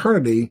here to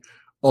eternity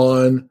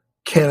on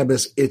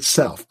cannabis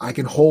itself. I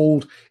can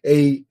hold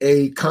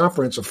a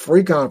conference, a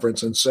free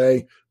conference, and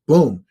say,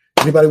 boom,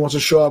 anybody wants to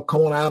show up,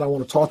 come on out. I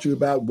want to talk to you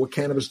about what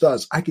cannabis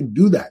does. I can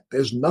do that.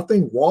 There's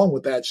nothing wrong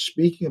with that,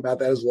 speaking about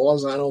that, as long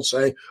as I don't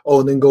say,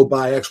 and then go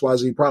buy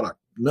XYZ product.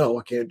 No,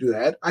 I can't do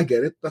that. I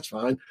get it. That's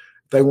fine.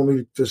 If they want me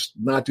to just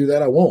not do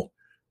that, I won't.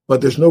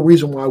 But there's no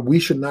reason why we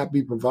should not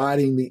be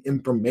providing the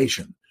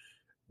information.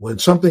 When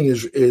something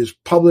is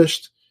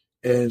published,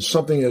 and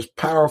something as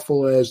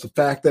powerful as the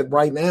fact that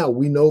right now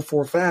we know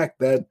for a fact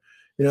that,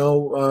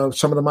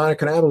 some of the minor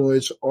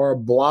cannabinoids are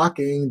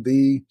blocking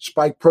the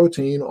spike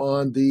protein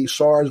on the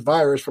SARS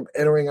virus from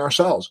entering our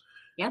cells.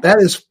 Yep. That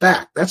is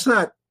fact. That's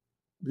not,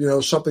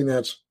 something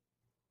that's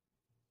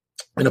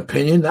an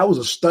opinion. That was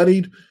a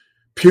studied,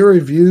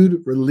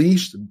 peer-reviewed,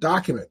 released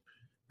document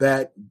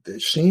that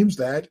it seems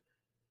that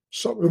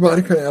some of the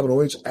minor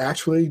cannabinoids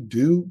actually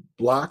do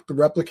block the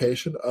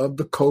replication of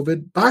the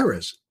COVID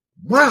virus.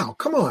 Wow,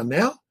 come on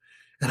now.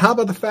 And how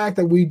about the fact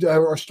that we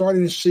are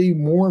starting to see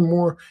more and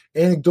more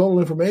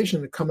anecdotal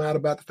information that come out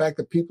about the fact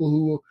that people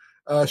who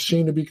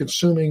seem to be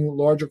consuming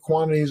larger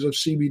quantities of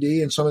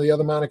CBD and some of the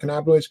other minor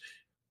cannabinoids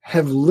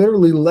have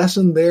literally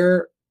lessened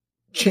their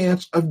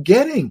chance of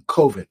getting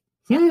COVID.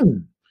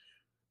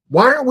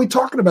 Why aren't we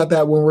talking about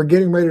that when we're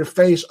getting ready to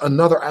face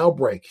another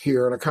outbreak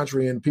here in a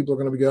country and people are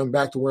going to be going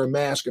back to wearing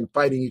masks and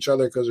fighting each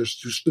other because they're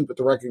too stupid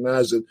to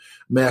recognize that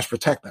masks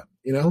protect them,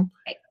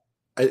 Right.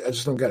 I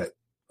just don't get it.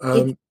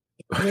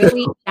 It's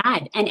really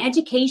bad. And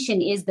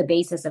education is the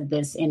basis of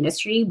this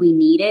industry. We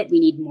need it. We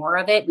need more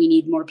of it. We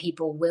need more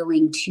people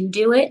willing to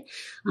do it.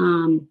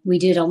 We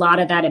did a lot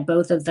of that at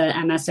both of the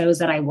MSOs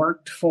that I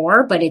worked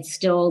for, but it's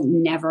still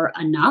never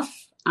enough.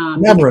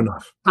 Never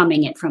enough.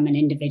 Coming it from an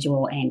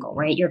individual angle,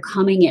 right? You're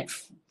coming it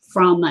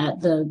from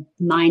the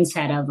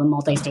mindset of a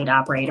multi-state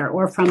operator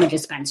or from a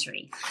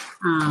dispensary.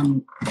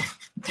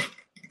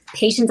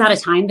 Patients Out of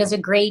Time does a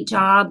great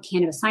job.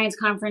 Cannabis Science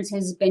Conference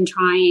has been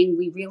trying.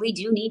 We really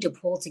do need to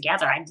pull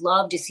together. I'd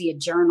love to see a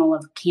journal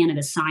of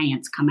cannabis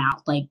science come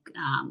out like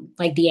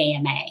the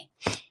AMA.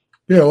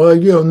 Yeah, well,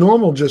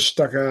 NORML just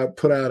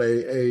put out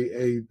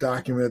a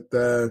document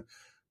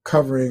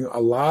covering a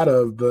lot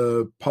of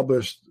the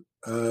published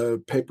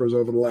papers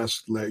over the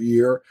last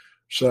year or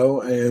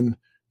so. And,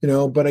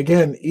 but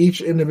again,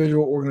 each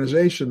individual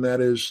organization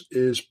that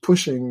is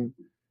pushing,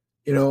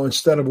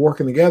 instead of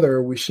working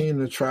together, we seem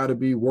to try to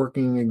be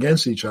working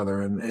against each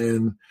other.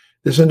 And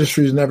this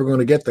industry is never going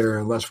to get there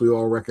unless we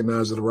all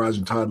recognize that a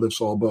rising tide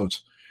lifts all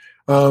boats.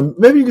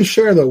 Maybe you can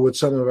share, though, with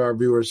some of our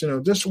viewers,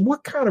 just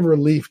what kind of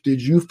relief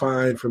did you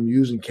find from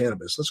using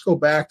cannabis? Let's go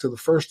back to the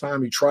first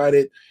time you tried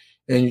it,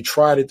 and you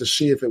tried it to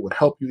see if it would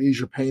help you ease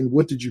your pain.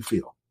 What did you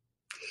feel?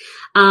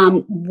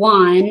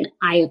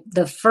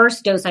 The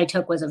first dose I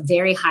took was a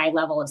very high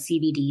level of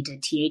CBD to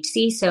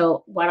THC.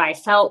 So what I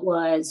felt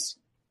was,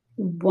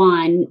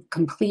 one,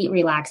 complete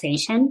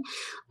relaxation,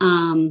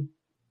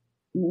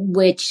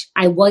 which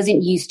I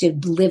wasn't used to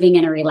living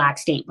in a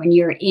relaxed state. When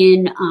you're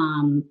in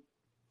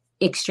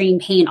extreme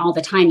pain all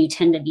the time, you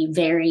tend to be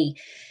very,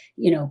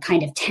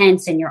 kind of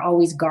tense, and you're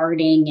always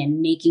guarding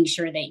and making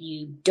sure that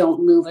you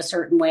don't move a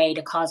certain way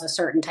to cause a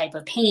certain type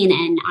of pain.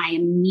 And I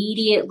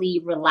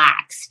immediately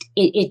relaxed.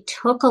 It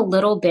took a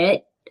little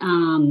bit,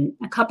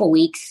 a couple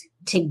weeks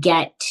to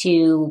get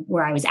to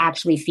where I was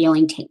actually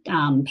feeling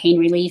pain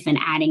relief, and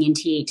adding in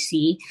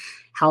THC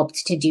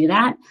helped to do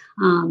that.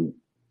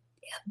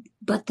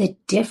 But the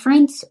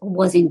difference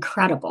was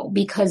incredible,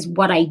 because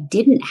what I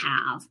didn't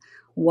have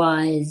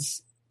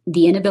was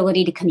the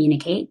inability to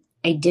communicate.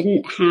 I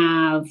didn't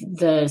have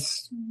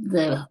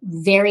the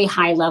very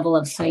high level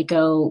of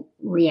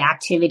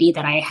psychoreactivity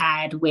that I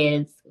had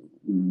with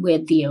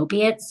the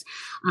opiates.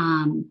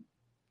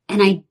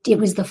 It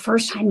was the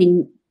first time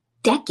in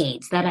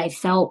decades that I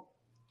felt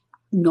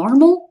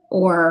normal,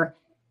 or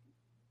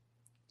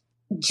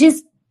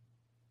just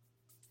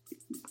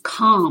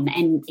calm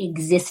and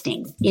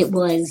existing. It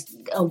was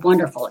a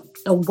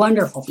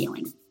wonderful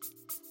feeling.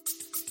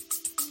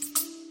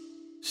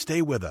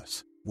 Stay with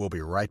us. We'll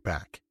be right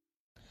back.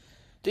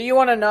 Do you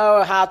want to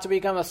know how to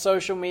become a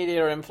social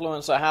media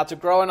influencer, how to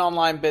grow an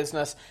online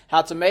business,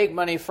 how to make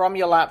money from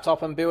your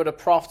laptop and build a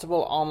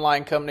profitable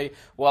online company?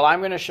 Well, I'm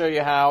going to show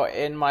you how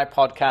in my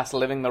podcast,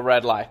 Living the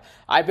Red Life.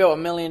 I built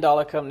 $1 million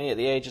company at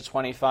the age of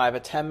 25,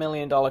 a $10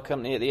 million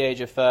company at the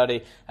age of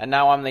 30, and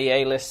now I'm the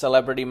A-list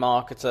celebrity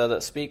marketer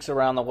that speaks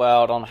around the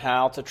world on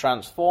how to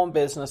transform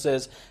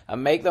businesses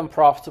and make them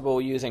profitable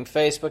using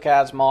Facebook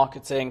ads,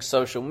 marketing,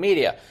 social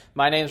media.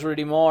 My name's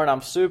Rudy Moore, and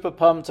I'm super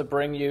pumped to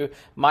bring you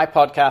my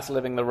podcast,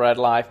 Living the Red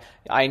Life.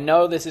 I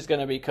know this is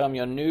going to become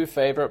your new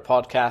favorite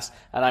podcast,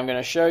 and I'm going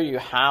to show you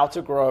how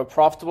to grow a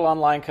profitable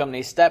online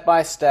company step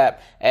by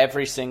step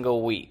every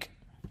single week.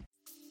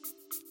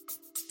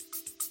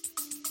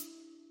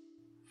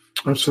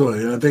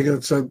 Absolutely. And I think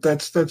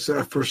that's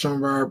for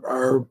some of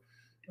our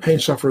pain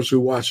sufferers who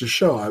watch the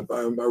show. I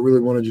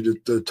really wanted you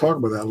to talk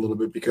about that a little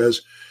bit,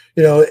 because,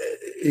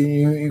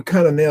 you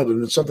kind of nailed it.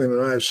 And it's something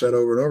that I've said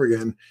over and over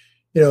again.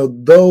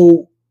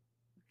 Though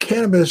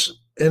cannabis,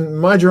 and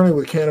my journey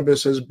with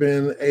cannabis has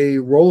been a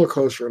roller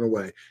coaster in a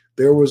way.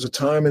 There was a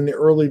time in the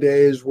early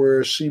days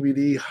where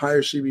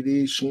higher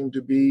CBD seemed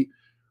to be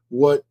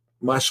what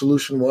my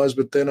solution was,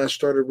 but then I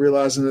started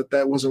realizing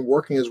that wasn't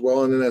working as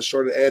well. And then I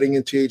started adding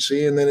in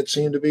THC, and then it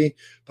seemed to be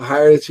the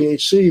higher the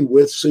THC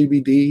with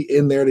CBD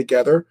in there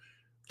together,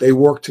 they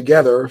work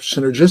together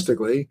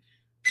synergistically.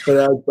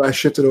 But I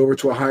shifted over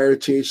to a higher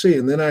THC,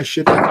 and then I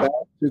shifted back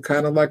to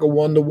kind of like a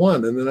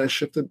 1-to-1. And then I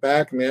shifted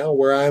back now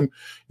where I'm,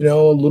 a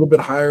little bit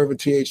higher of a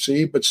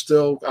THC, but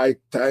still I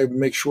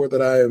make sure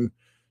that I am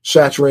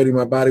saturating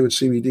my body with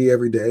CBD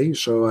every day.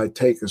 So I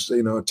take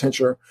a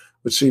tincture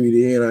with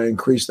CBD, and I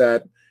increase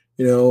that,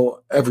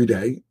 every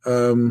day.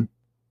 And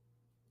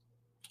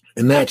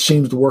that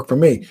seems to work for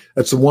me.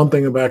 That's the one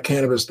thing about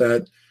cannabis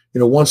that,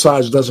 one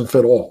size doesn't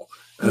fit all.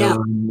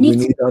 No. We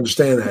need to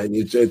understand that.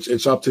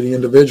 It's up to the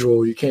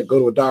individual. You can't go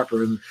to a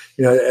doctor, and,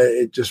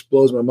 it just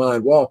blows my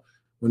mind. Well,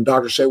 when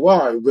doctors say,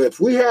 well, if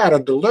we had a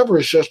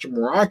delivery system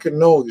where I could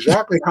know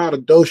exactly how to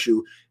dose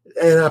you,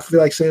 and I feel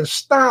like saying,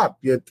 stop,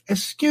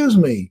 excuse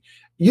me.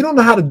 You don't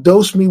know how to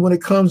dose me when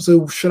it comes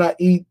to, should I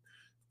eat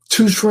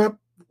 2 shrimp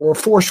or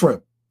 4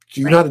 shrimp?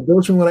 Do you know how to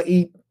dose me when I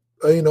eat,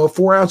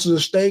 4 ounces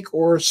of steak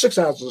or 6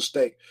 ounces of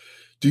steak?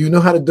 Do you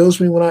know how to dose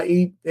me when I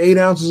eat 8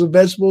 ounces of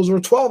vegetables or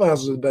 12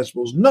 ounces of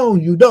vegetables? No,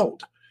 you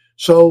don't.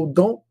 So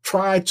don't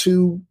try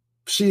to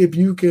see if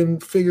you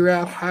can figure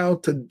out how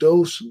to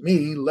dose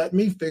me. Let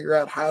me figure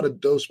out how to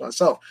dose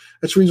myself.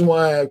 That's the reason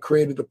why I've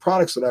created the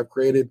products that I've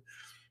created,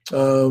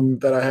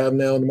 that I have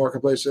now in the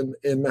marketplace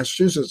in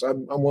Massachusetts.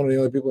 I'm one of the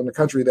only people in the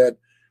country that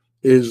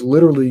is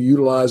literally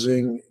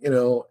utilizing,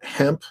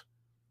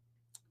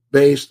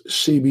 hemp-based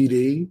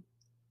CBD,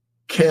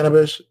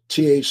 cannabis,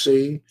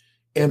 THC,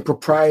 and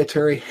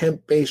proprietary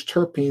hemp-based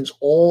terpenes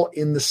all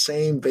in the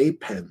same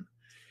vape pen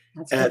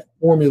at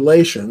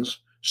formulations,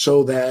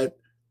 so that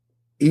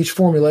each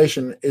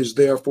formulation is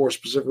there for a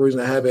specific reason.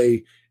 I have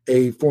a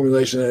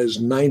formulation that is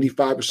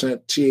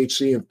 95%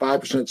 THC and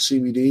 5%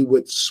 CBD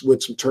with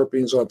some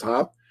terpenes on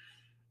top.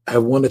 I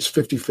have one that's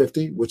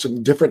 50-50 with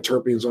some different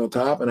terpenes on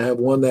top, and I have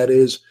one that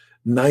is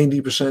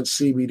 90%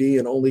 CBD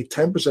and only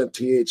 10%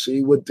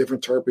 THC with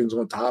different terpenes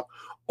on top,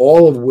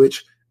 all of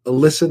which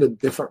elicit a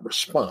different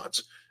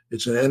response.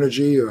 It's an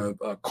energy, or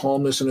a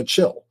calmness, and a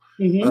chill.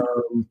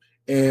 Mm-hmm.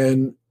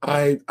 And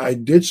I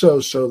did so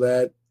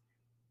that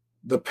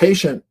the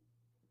patient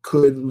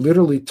could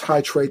literally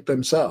titrate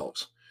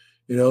themselves.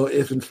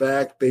 If in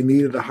fact they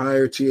needed a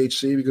higher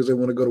THC because they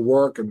want to go to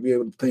work and be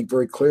able to think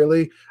very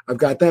clearly, I've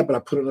got that, but I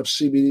put enough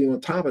CBD on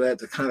top of that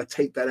to kind of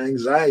take that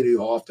anxiety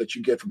off that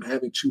you get from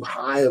having too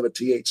high of a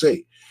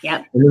THC.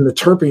 Yep. And then the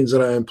terpenes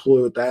that I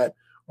employ with that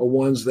are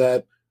ones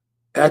that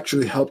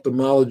actually help to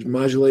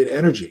modulate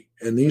energy.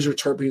 And these are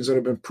terpenes that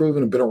have been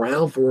proven and been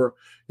around for,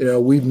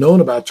 we've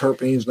known about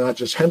terpenes, not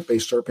just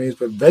hemp-based terpenes,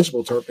 but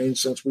vegetable terpenes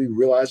since we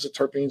realized that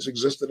terpenes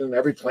existed in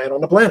every plant on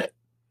the planet.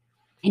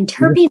 And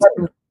terpenes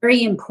are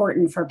very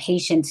important for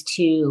patients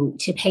to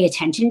pay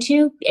attention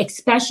to,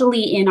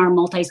 especially in our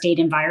multi-state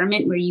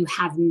environment where you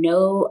have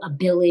no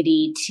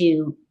ability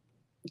to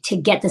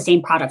get the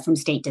same product from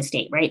state to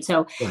state, right?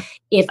 So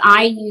if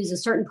I use a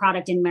certain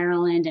product in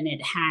Maryland and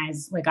it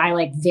has, I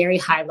like very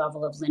high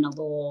level of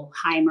linalool,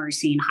 high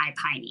myrcene, high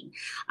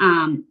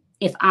pinene.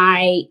 If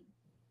I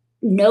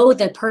know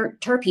the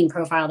terpene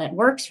profile that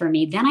works for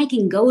me, then I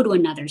can go to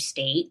another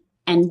state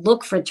and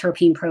look for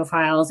terpene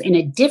profiles in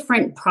a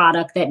different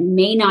product that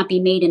may not be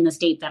made in the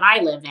state that I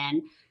live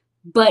in,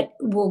 but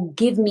will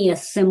give me a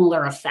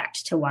similar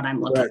effect to what I'm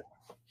looking for.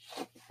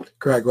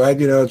 Correct. Well,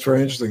 it's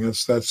very interesting.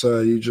 That's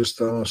you just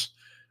almost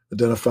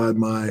identified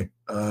my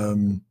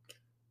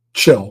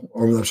chill,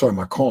 or I'm sorry,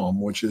 my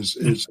calm, which is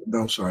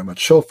my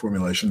chill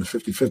formulation, the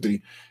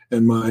 50/50,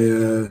 and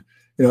my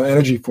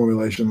energy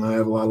formulation. I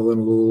have a lot of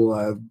linalool,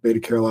 I have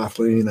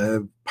beta-caryophyllene, I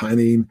have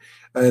pinene,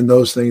 and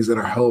those things that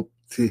are help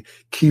to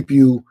keep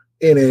you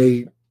in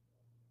a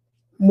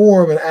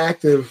more of an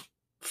active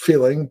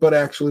feeling, but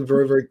actually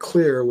very, very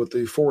clear with the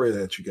euphoria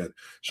that you get.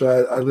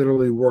 So I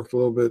literally worked a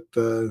little bit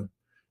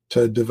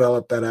to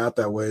develop that out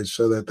that way,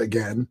 so that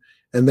again,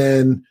 and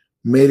then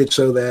made it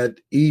so that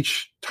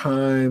each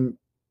time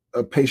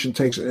a patient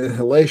takes an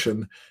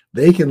inhalation,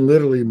 they can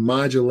literally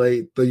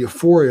modulate the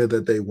euphoria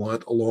that they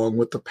want along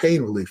with the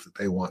pain relief that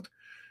they want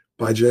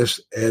by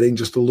just adding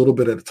just a little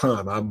bit at a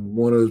time. I'm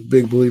one of those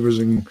big believers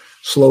in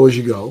slow as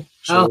you go.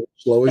 So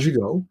slow as you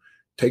go,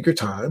 take your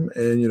time,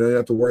 and you don't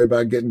have to worry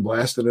about getting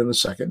blasted in a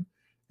second.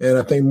 And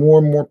I think more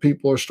and more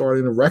people are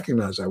starting to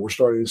recognize that. We're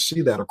starting to see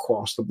that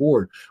across the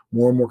board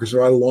more and more, because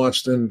I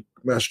launched in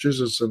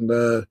Massachusetts, and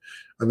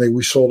I think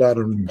we sold out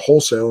in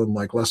wholesale in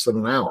less than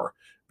an hour,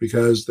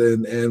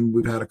 and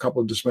we've had a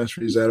couple of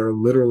dispensaries that are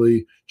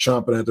literally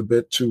chomping at the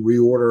bit to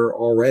reorder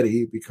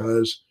already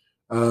because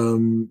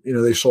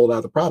they sold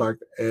out the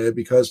product,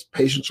 because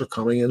patients are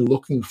coming and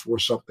looking for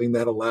something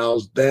that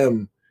allows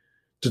them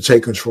to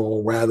take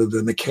control rather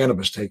than the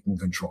cannabis taking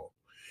control.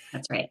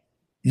 That's right.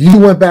 You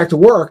went back to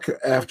work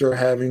after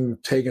having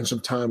taken some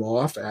time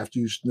off, after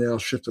you now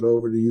shifted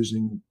over to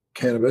using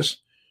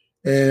cannabis,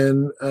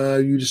 and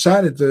you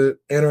decided to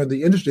enter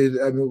the industry.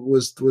 I mean,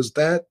 was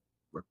that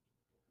a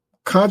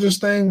conscious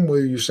thing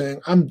where you're saying,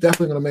 I'm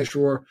definitely going to make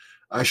sure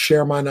I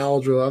share my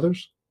knowledge with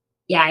others?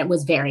 Yeah, it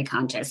was very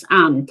conscious.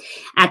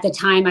 At the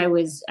time, I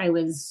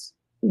was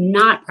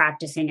not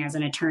practicing as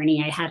an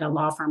attorney. I had a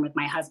law firm with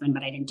my husband,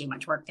 but I didn't do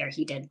much work there.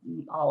 He did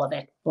all of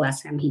it.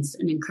 Bless him. He's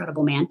an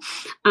incredible man.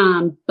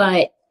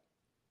 But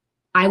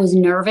I was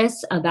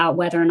nervous about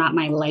whether or not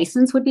my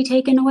license would be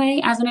taken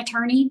away as an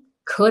attorney.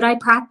 Could I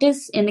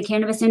practice in the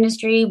cannabis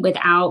industry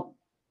without,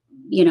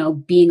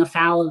 being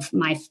afoul of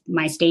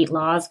my state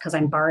laws, because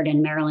I'm barred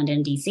in Maryland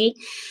and DC.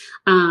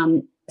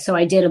 So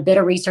I did a bit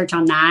of research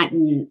on that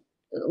and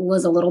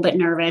was a little bit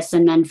nervous,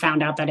 and then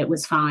found out that it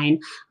was fine.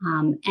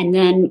 And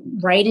then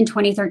right in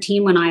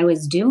 2013, when I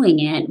was doing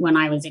it, when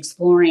I was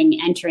exploring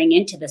entering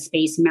into the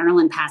space,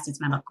 Maryland passed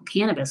its medical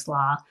cannabis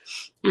law.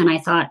 And I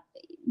thought,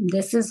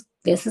 this is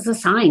a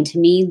sign to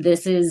me.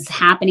 This is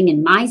happening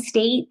in my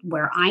state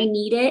where I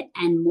need it,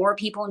 and more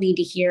people need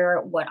to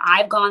hear what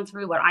I've gone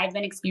through, what I've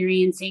been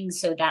experiencing,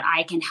 so that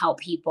I can help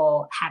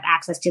people have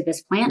access to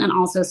this plant, and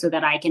also so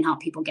that I can help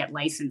people get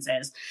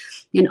licenses.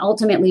 And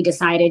ultimately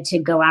decided to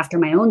go after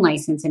my own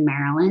license in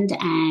Maryland,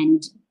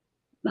 and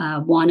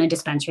won a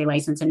dispensary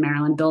license in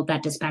Maryland, built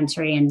that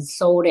dispensary and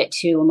sold it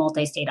to a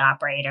multi-state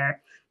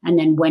operator, and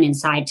then went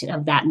inside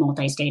of that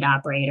multi-state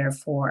operator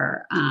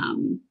for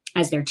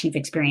as their chief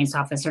experience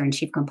officer and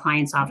chief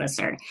compliance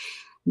officer.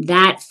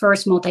 That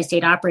first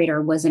multi-state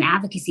operator was an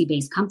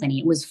advocacy-based company.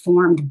 It was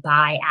formed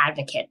by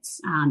advocates.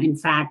 In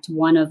fact,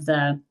 one of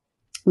the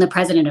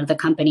president of the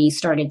company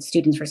started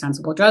Students for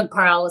Sensible Drug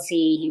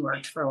Policy. He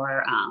worked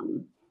for,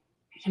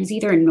 he was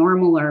either a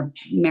NORML or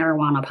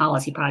marijuana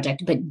policy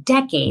project, but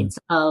decades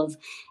of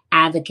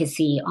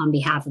advocacy on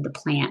behalf of the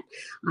plant.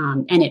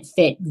 And it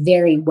fit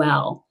very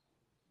well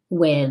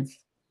with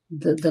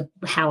the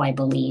how I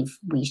believe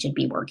we should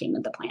be working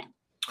with the plant.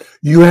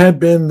 You had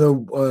been the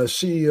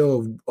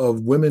CEO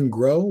of Women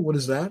Grow. What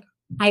is that?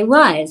 I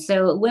was.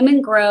 So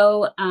Women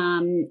Grow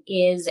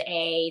is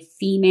a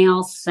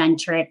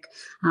female-centric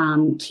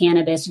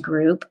cannabis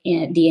group.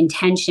 The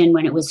intention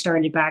when it was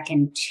started back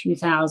in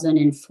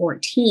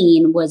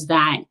 2014 was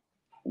that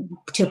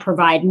to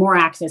provide more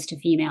access to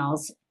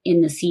females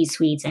in the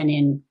C-suites and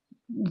in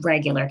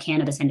regular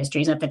cannabis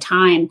industries. At the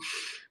time,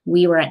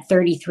 we were at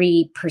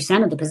 33%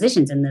 of the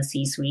positions in the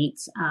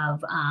C-suites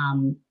of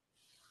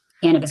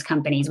cannabis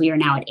companies. We are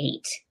now at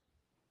 8%.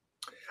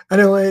 I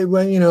know,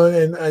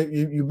 and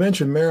you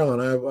mentioned Maryland.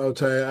 I'll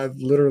tell you, I've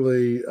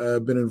literally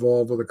been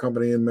involved with a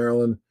company in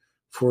Maryland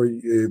for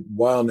a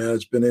while now.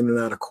 It's been in and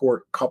out of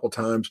court a couple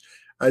times.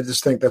 I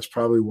just think that's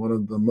probably one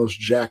of the most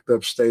jacked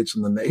up states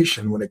in the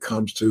nation when it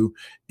comes to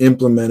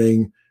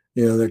implementing,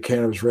 their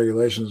cannabis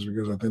regulations,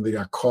 because I think they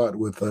got caught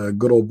with a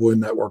good old boy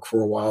network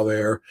for a while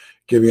there,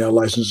 giving out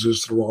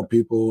licenses to the wrong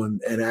people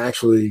and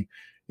actually,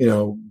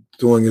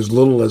 doing as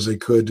little as they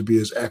could to be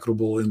as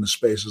equitable in the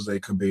space as they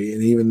could be.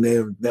 And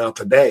even now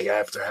today,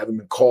 after having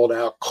been called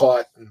out,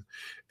 caught,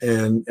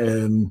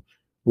 and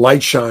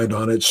light shined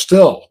on it,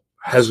 still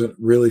hasn't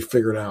really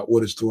figured out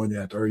what it's doing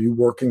yet. Are you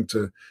working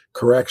to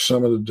correct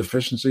some of the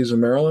deficiencies in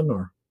Maryland,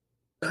 or?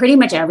 Pretty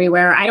much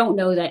everywhere. I don't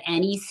know that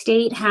any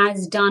state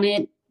has done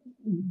it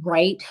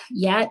right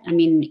yet. I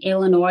mean,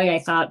 Illinois, I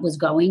thought was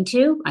going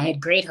to. I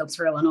had great hopes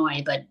for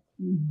Illinois, but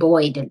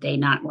boy, did they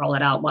not roll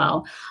it out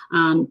well.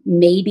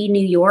 Maybe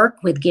New York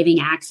with giving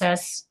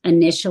access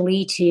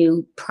initially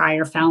to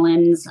prior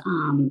felons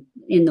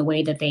in the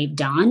way that they've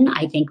done.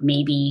 I think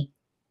maybe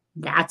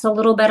that's a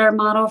little better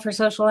model for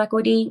social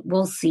equity.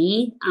 We'll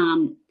see.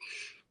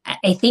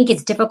 I think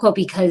it's difficult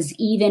because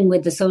even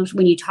with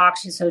when you talk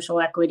to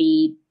social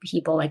equity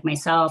people like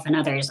myself and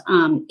others,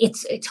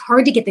 it's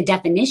hard to get the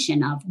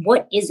definition of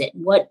what is it?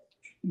 What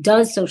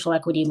does social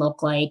equity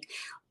look like?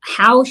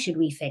 How should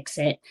we fix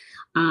it?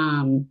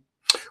 Well,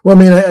 I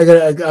mean,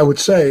 I would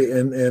say,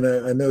 and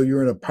I know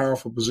you're in a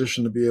powerful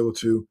position to be able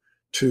to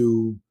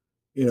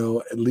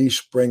at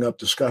least bring up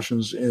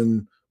discussions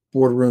in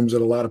boardrooms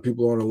that a lot of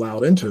people aren't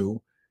allowed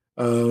into.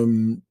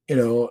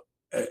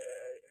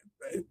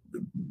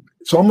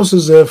 It's almost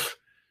as if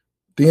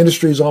the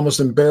industry is almost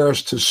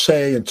embarrassed to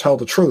say and tell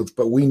the truth.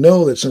 But we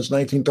know that since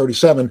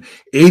 1937,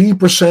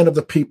 80% of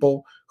the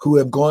people who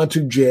have gone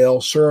to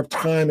jail, served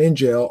time in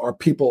jail, are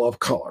people of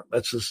color.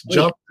 Let's just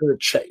jump to the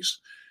chase,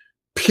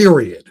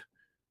 period.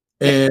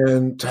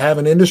 And to have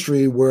an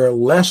industry where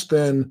less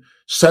than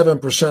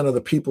 7% of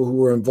the people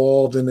who are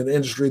involved in an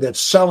industry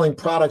that's selling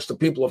products to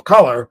people of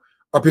color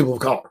are people of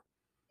color.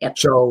 Yep.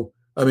 So,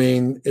 I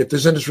mean, if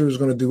this industry was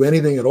going to do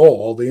anything at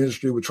all, the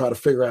industry would try to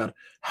figure out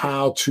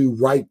how to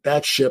right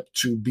that ship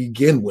to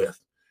begin with.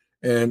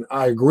 And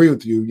I agree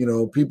with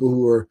you, people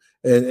who are,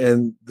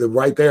 and the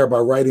right there, by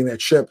righting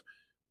that ship,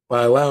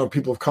 by allowing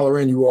people of color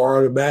in, you are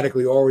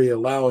automatically already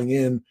allowing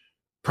in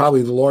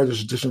probably the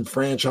largest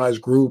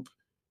disenfranchised group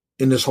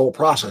in this whole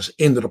process,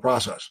 into the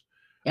process.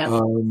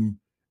 Yeah.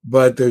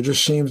 But there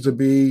just seems to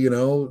be,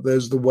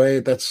 there's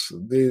that's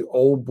the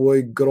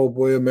good old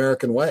boy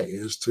American way,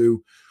 is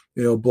to,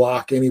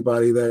 block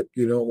anybody that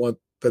you don't want,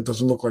 that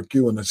doesn't look like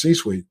you in the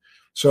C-suite.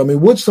 So, I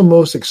mean, what's the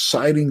most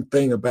exciting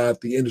thing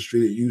about the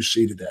industry that you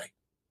see today?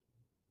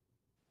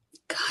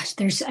 Gosh,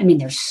 there's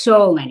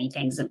so many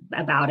things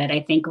about it. I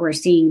think we're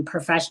seeing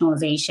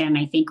professionalization.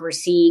 I think we're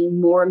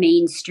seeing more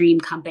mainstream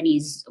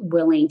companies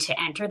willing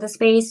to enter the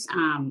space.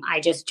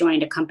 I just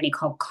joined a company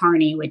called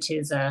Kearney, which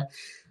is as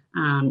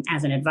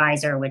an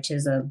advisor, which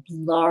is a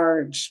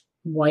large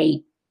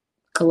white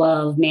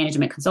glove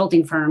management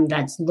consulting firm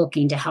that's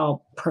looking to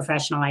help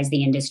professionalize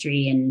the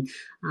industry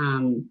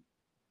and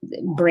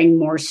bring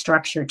more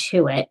structure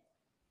to it.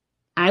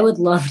 I would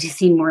love to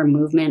see more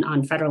movement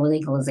on federal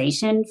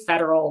legalization,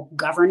 federal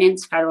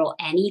governance, federal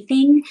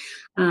anything.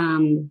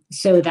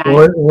 So that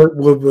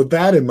with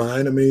that in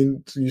mind, I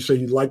mean, you say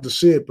you'd like to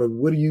see it, but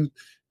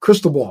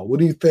crystal ball, what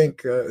do you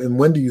think, and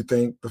when do you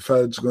think the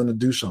Fed's going to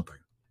do something?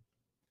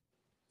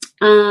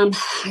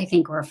 I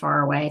think we're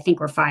far away. I think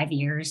we're 5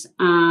 years.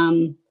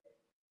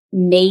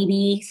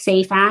 Maybe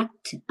SAFE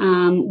Act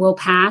will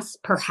pass,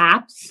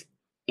 perhaps,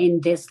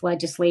 in this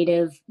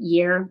legislative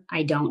year.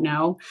 I don't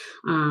know.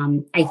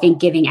 I think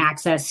giving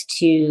access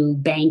to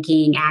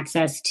banking,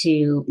 access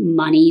to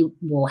money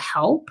will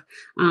help,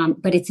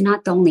 but it's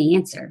not the only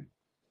answer.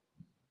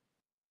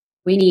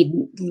 We need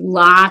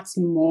lots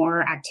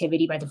more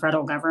activity by the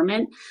federal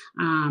government,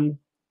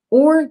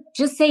 or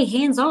just say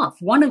hands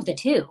off, one of the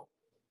two.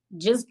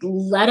 Just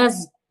let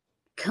us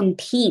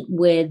compete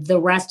with the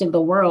rest of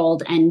the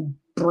world and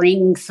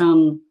bring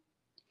some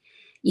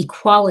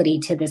equality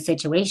to this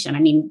situation. I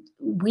mean,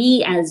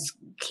 we as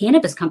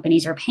cannabis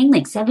companies are paying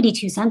like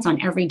 72 cents on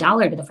every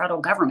dollar to the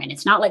federal government.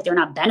 It's not like they're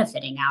not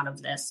benefiting out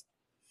of this.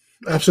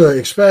 Absolutely.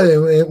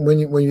 Especially when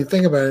you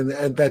think about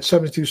it, that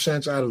 72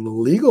 cents out of the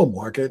legal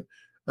market,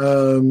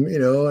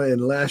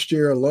 and last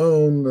year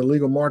alone, the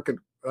legal market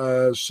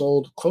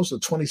sold close to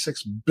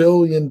 $26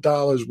 billion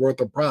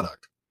worth of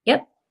product.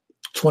 Yep.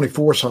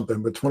 24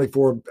 something, but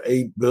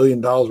 $24.8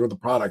 billion worth of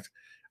product.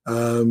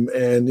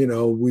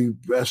 We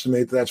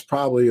estimate that's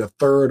probably a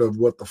third of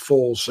what the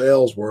full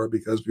sales were,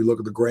 because if you look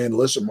at the grand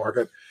illicit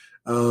market,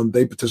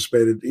 they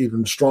participated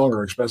even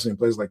stronger, especially in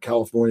places like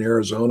California,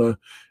 Arizona,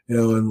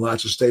 and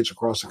lots of states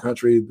across the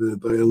country.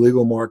 The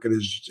illegal market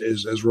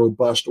is as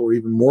robust or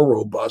even more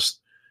robust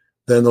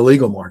than the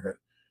legal market.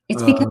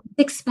 It's because it's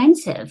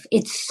expensive.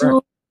 It's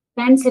so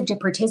expensive to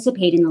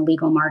participate in the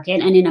legal market.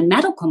 And in a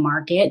medical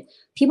market,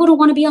 people don't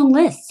want to be on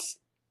lists.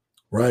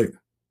 Right.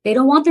 They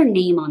don't want their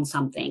name on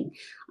something.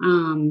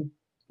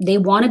 they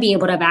want to be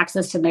able to have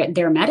access to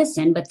their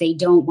medicine, but they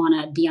don't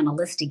want to be on a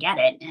list to get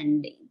it.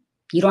 And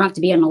you don't have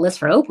to be on a list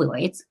for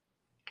opioids.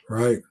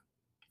 Right.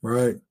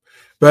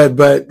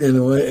 But in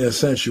a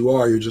sense,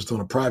 you're just on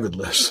a private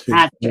list.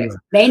 That's true.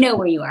 They know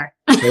where you are.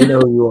 They know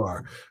who you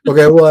are.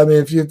 Okay. Well, I mean,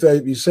 if you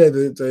say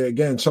that,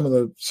 again, some of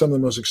the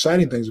most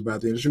exciting things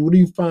about the industry, what do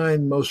you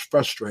find most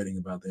frustrating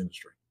about the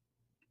industry?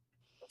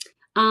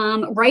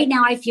 Right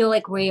now, I feel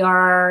like we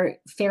are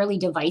fairly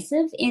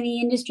divisive in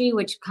the industry,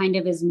 which kind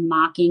of is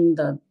mocking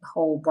the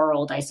whole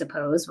world, I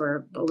suppose.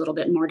 We're a little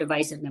bit more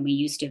divisive than we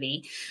used to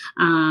be.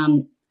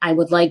 I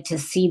would like to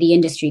see the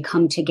industry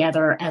come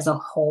together as a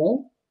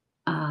whole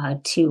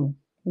to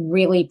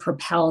really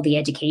propel the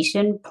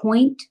education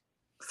point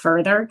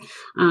further,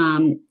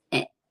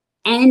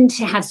 and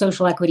to have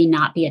social equity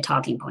not be a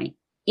talking point.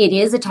 It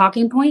is a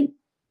talking point,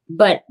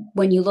 but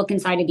when you look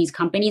inside of these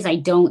companies, I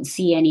don't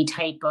see any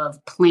type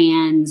of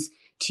plans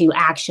to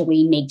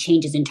actually make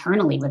changes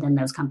internally within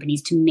those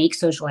companies to make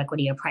social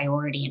equity a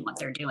priority in what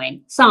they're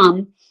doing.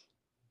 Some,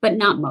 but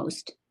not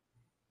most.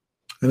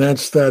 And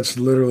that's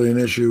literally an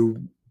issue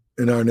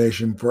in our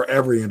nation for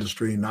every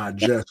industry, not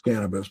just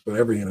cannabis, but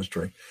every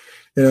industry.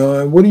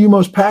 And what are you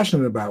most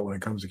passionate about when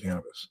it comes to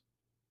cannabis?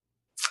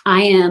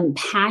 I am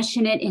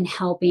passionate in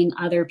helping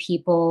other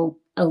people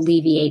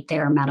alleviate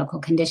their medical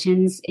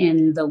conditions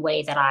in the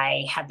way that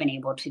I have been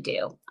able to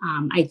do.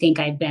 I think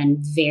I've been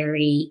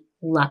very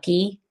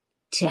lucky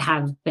to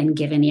have been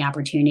given the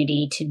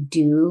opportunity to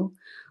do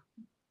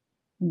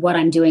what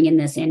I'm doing in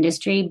this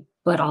industry,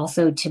 but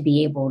also to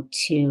be able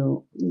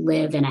to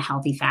live in a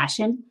healthy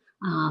fashion.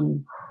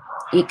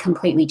 It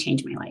completely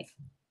changed my life.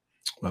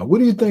 Well, what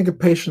do you think of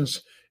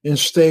patients in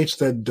states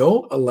that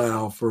don't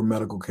allow for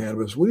medical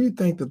cannabis? What do you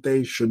think that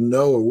they should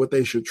know or what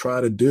they should try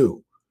to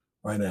do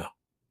right now?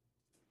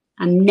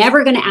 I'm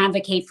never going to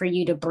advocate for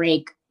you to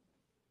break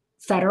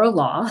federal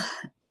law.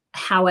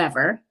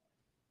 However,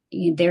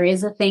 there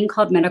is a thing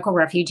called medical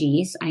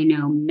refugees. I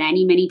know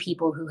many, many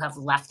people who have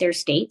left their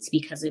states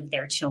because of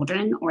their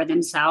children or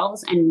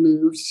themselves and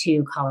moved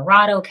to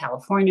Colorado,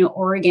 California,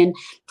 Oregon,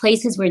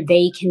 places where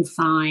they can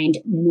find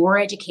more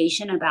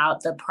education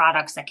about the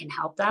products that can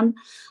help them.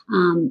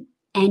 And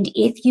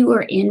if you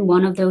are in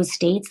one of those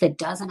states that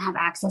doesn't have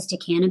access to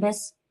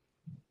cannabis,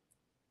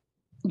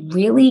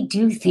 really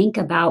do think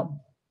about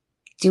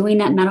doing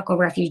that medical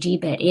refugee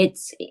bit.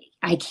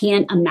 I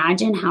can't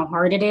imagine how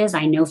hard it is.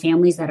 I know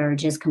families that are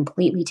just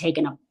completely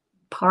taken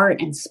apart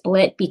and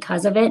split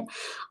because of it.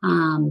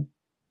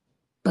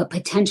 But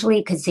potentially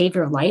it could save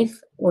your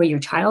life or your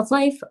child's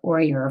life or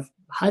your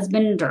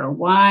husband or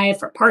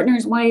wife or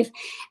partner's life.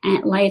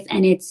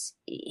 And it's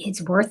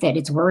worth it.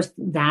 It's worth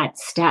that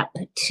step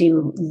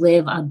to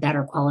live a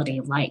better quality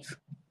of life.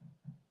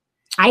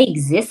 I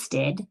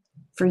existed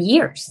for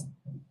years.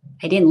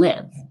 I didn't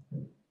live.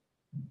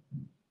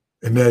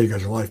 And now you got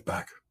your life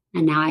back.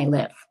 And now I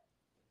live.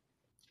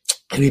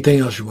 Anything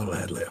else you want to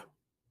add, Leah?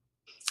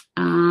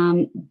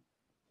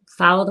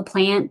 Follow the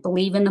plant,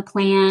 believe in the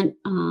plant,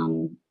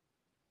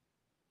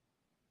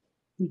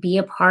 be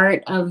a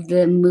part of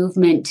the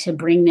movement to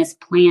bring this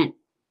plant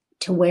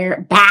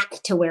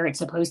back to where it's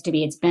supposed to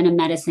be. It's been a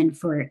medicine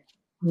for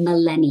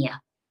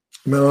millennia.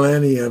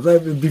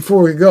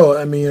 Before we go,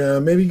 I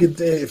mean, maybe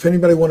if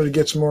anybody wanted to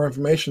get some more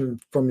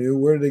information from you,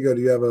 where do they go?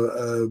 Do you have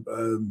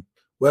a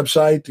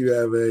website? Do you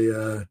have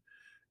a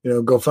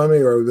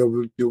GoFundMe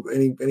or do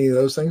any of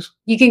those things?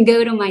 You can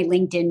go to my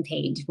LinkedIn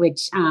page,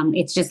 which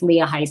it's just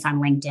Leah Heiss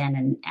on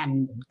LinkedIn,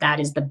 and that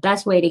is the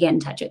best way to get in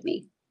touch with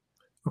me.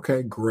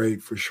 Okay,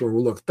 great, for sure.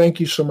 Well, look, thank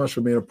you so much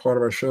for being a part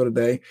of our show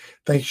today.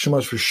 Thank you so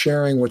much for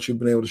sharing what you've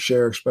been able to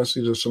share,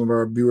 especially to some of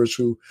our viewers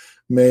who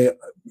may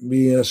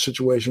be in a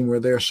situation where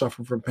they're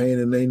suffering from pain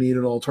and they need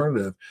an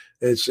alternative.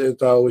 I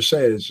always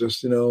say, it's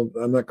just,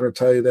 I'm not going to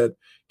tell you that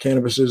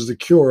cannabis is the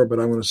cure, but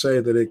I'm going to say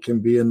that it can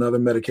be another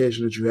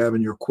medication that you have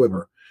in your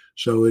quiver.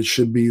 So it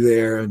should be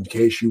there in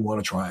case you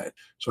want to try it.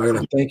 So I got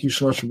to thank you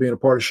so much for being a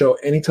part of the show.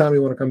 Anytime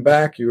you want to come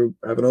back, you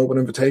have an open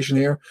invitation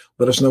here.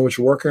 Let us know what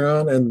you're working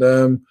on,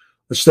 and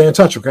let's stay in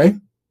touch, okay?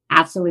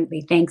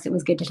 Absolutely. Thanks. It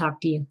was good to talk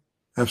to you.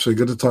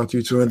 Absolutely. Good to talk to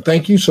you too. And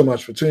thank you so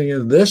much for tuning in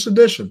to this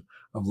edition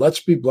of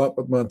Let's Be Blunt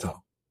with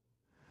Montel.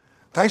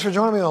 Thanks for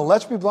joining me on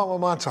Let's Be Blunt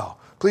with Montel.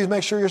 Please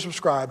make sure you're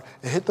subscribed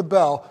and hit the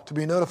bell to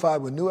be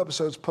notified when new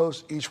episodes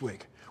post each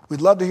week.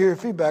 We'd love to hear your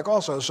feedback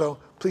also, so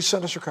please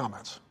send us your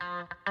comments.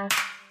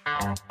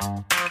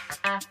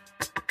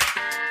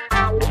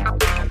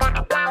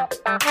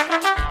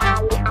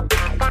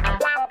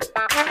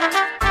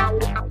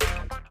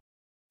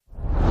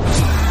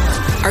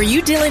 Are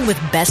you dealing with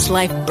best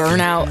life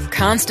burnout,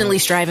 constantly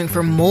striving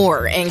for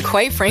more, and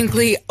quite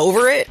frankly,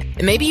 over it?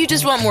 Maybe you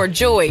just want more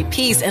joy,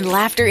 peace, and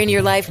laughter in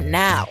your life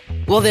now.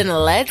 Well, then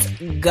let's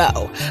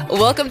go.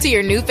 Welcome to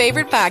your new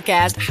favorite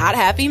podcast, Hot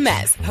Happy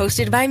Mess,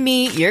 hosted by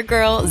me, your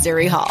girl,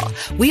 Zuri Hall.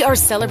 We are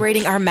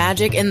celebrating our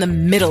magic in the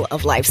middle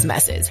of life's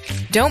messes.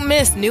 Don't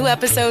miss new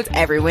episodes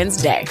every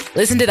Wednesday.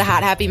 Listen to the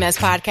Hot Happy Mess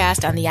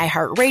podcast on the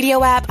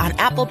iHeartRadio app, on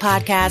Apple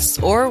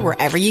Podcasts, or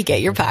wherever you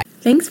get your podcasts.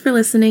 Thanks for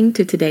listening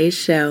to today's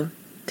show.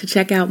 To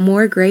check out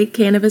more great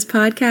cannabis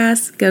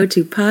podcasts, go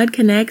to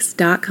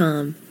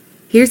podconnects.com.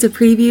 Here's a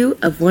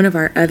preview of one of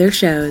our other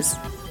shows.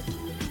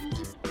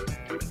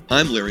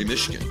 I'm Larry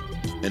Mishkin,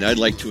 and I'd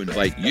like to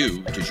invite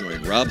you to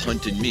join Rob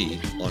Hunt and me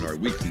on our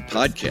weekly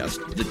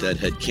podcast, The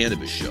Deadhead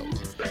Cannabis Show.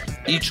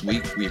 Each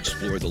week, we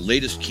explore the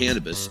latest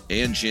cannabis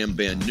and jam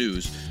band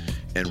news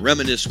and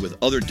reminisce with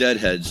other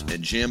Deadheads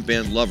and jam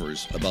band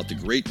lovers about the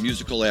great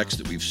musical acts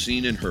that we've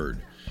seen and heard.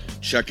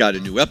 Check out a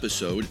new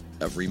episode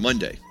every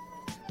Monday.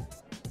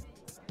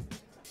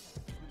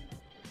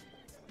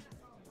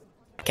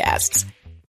 Podcasts.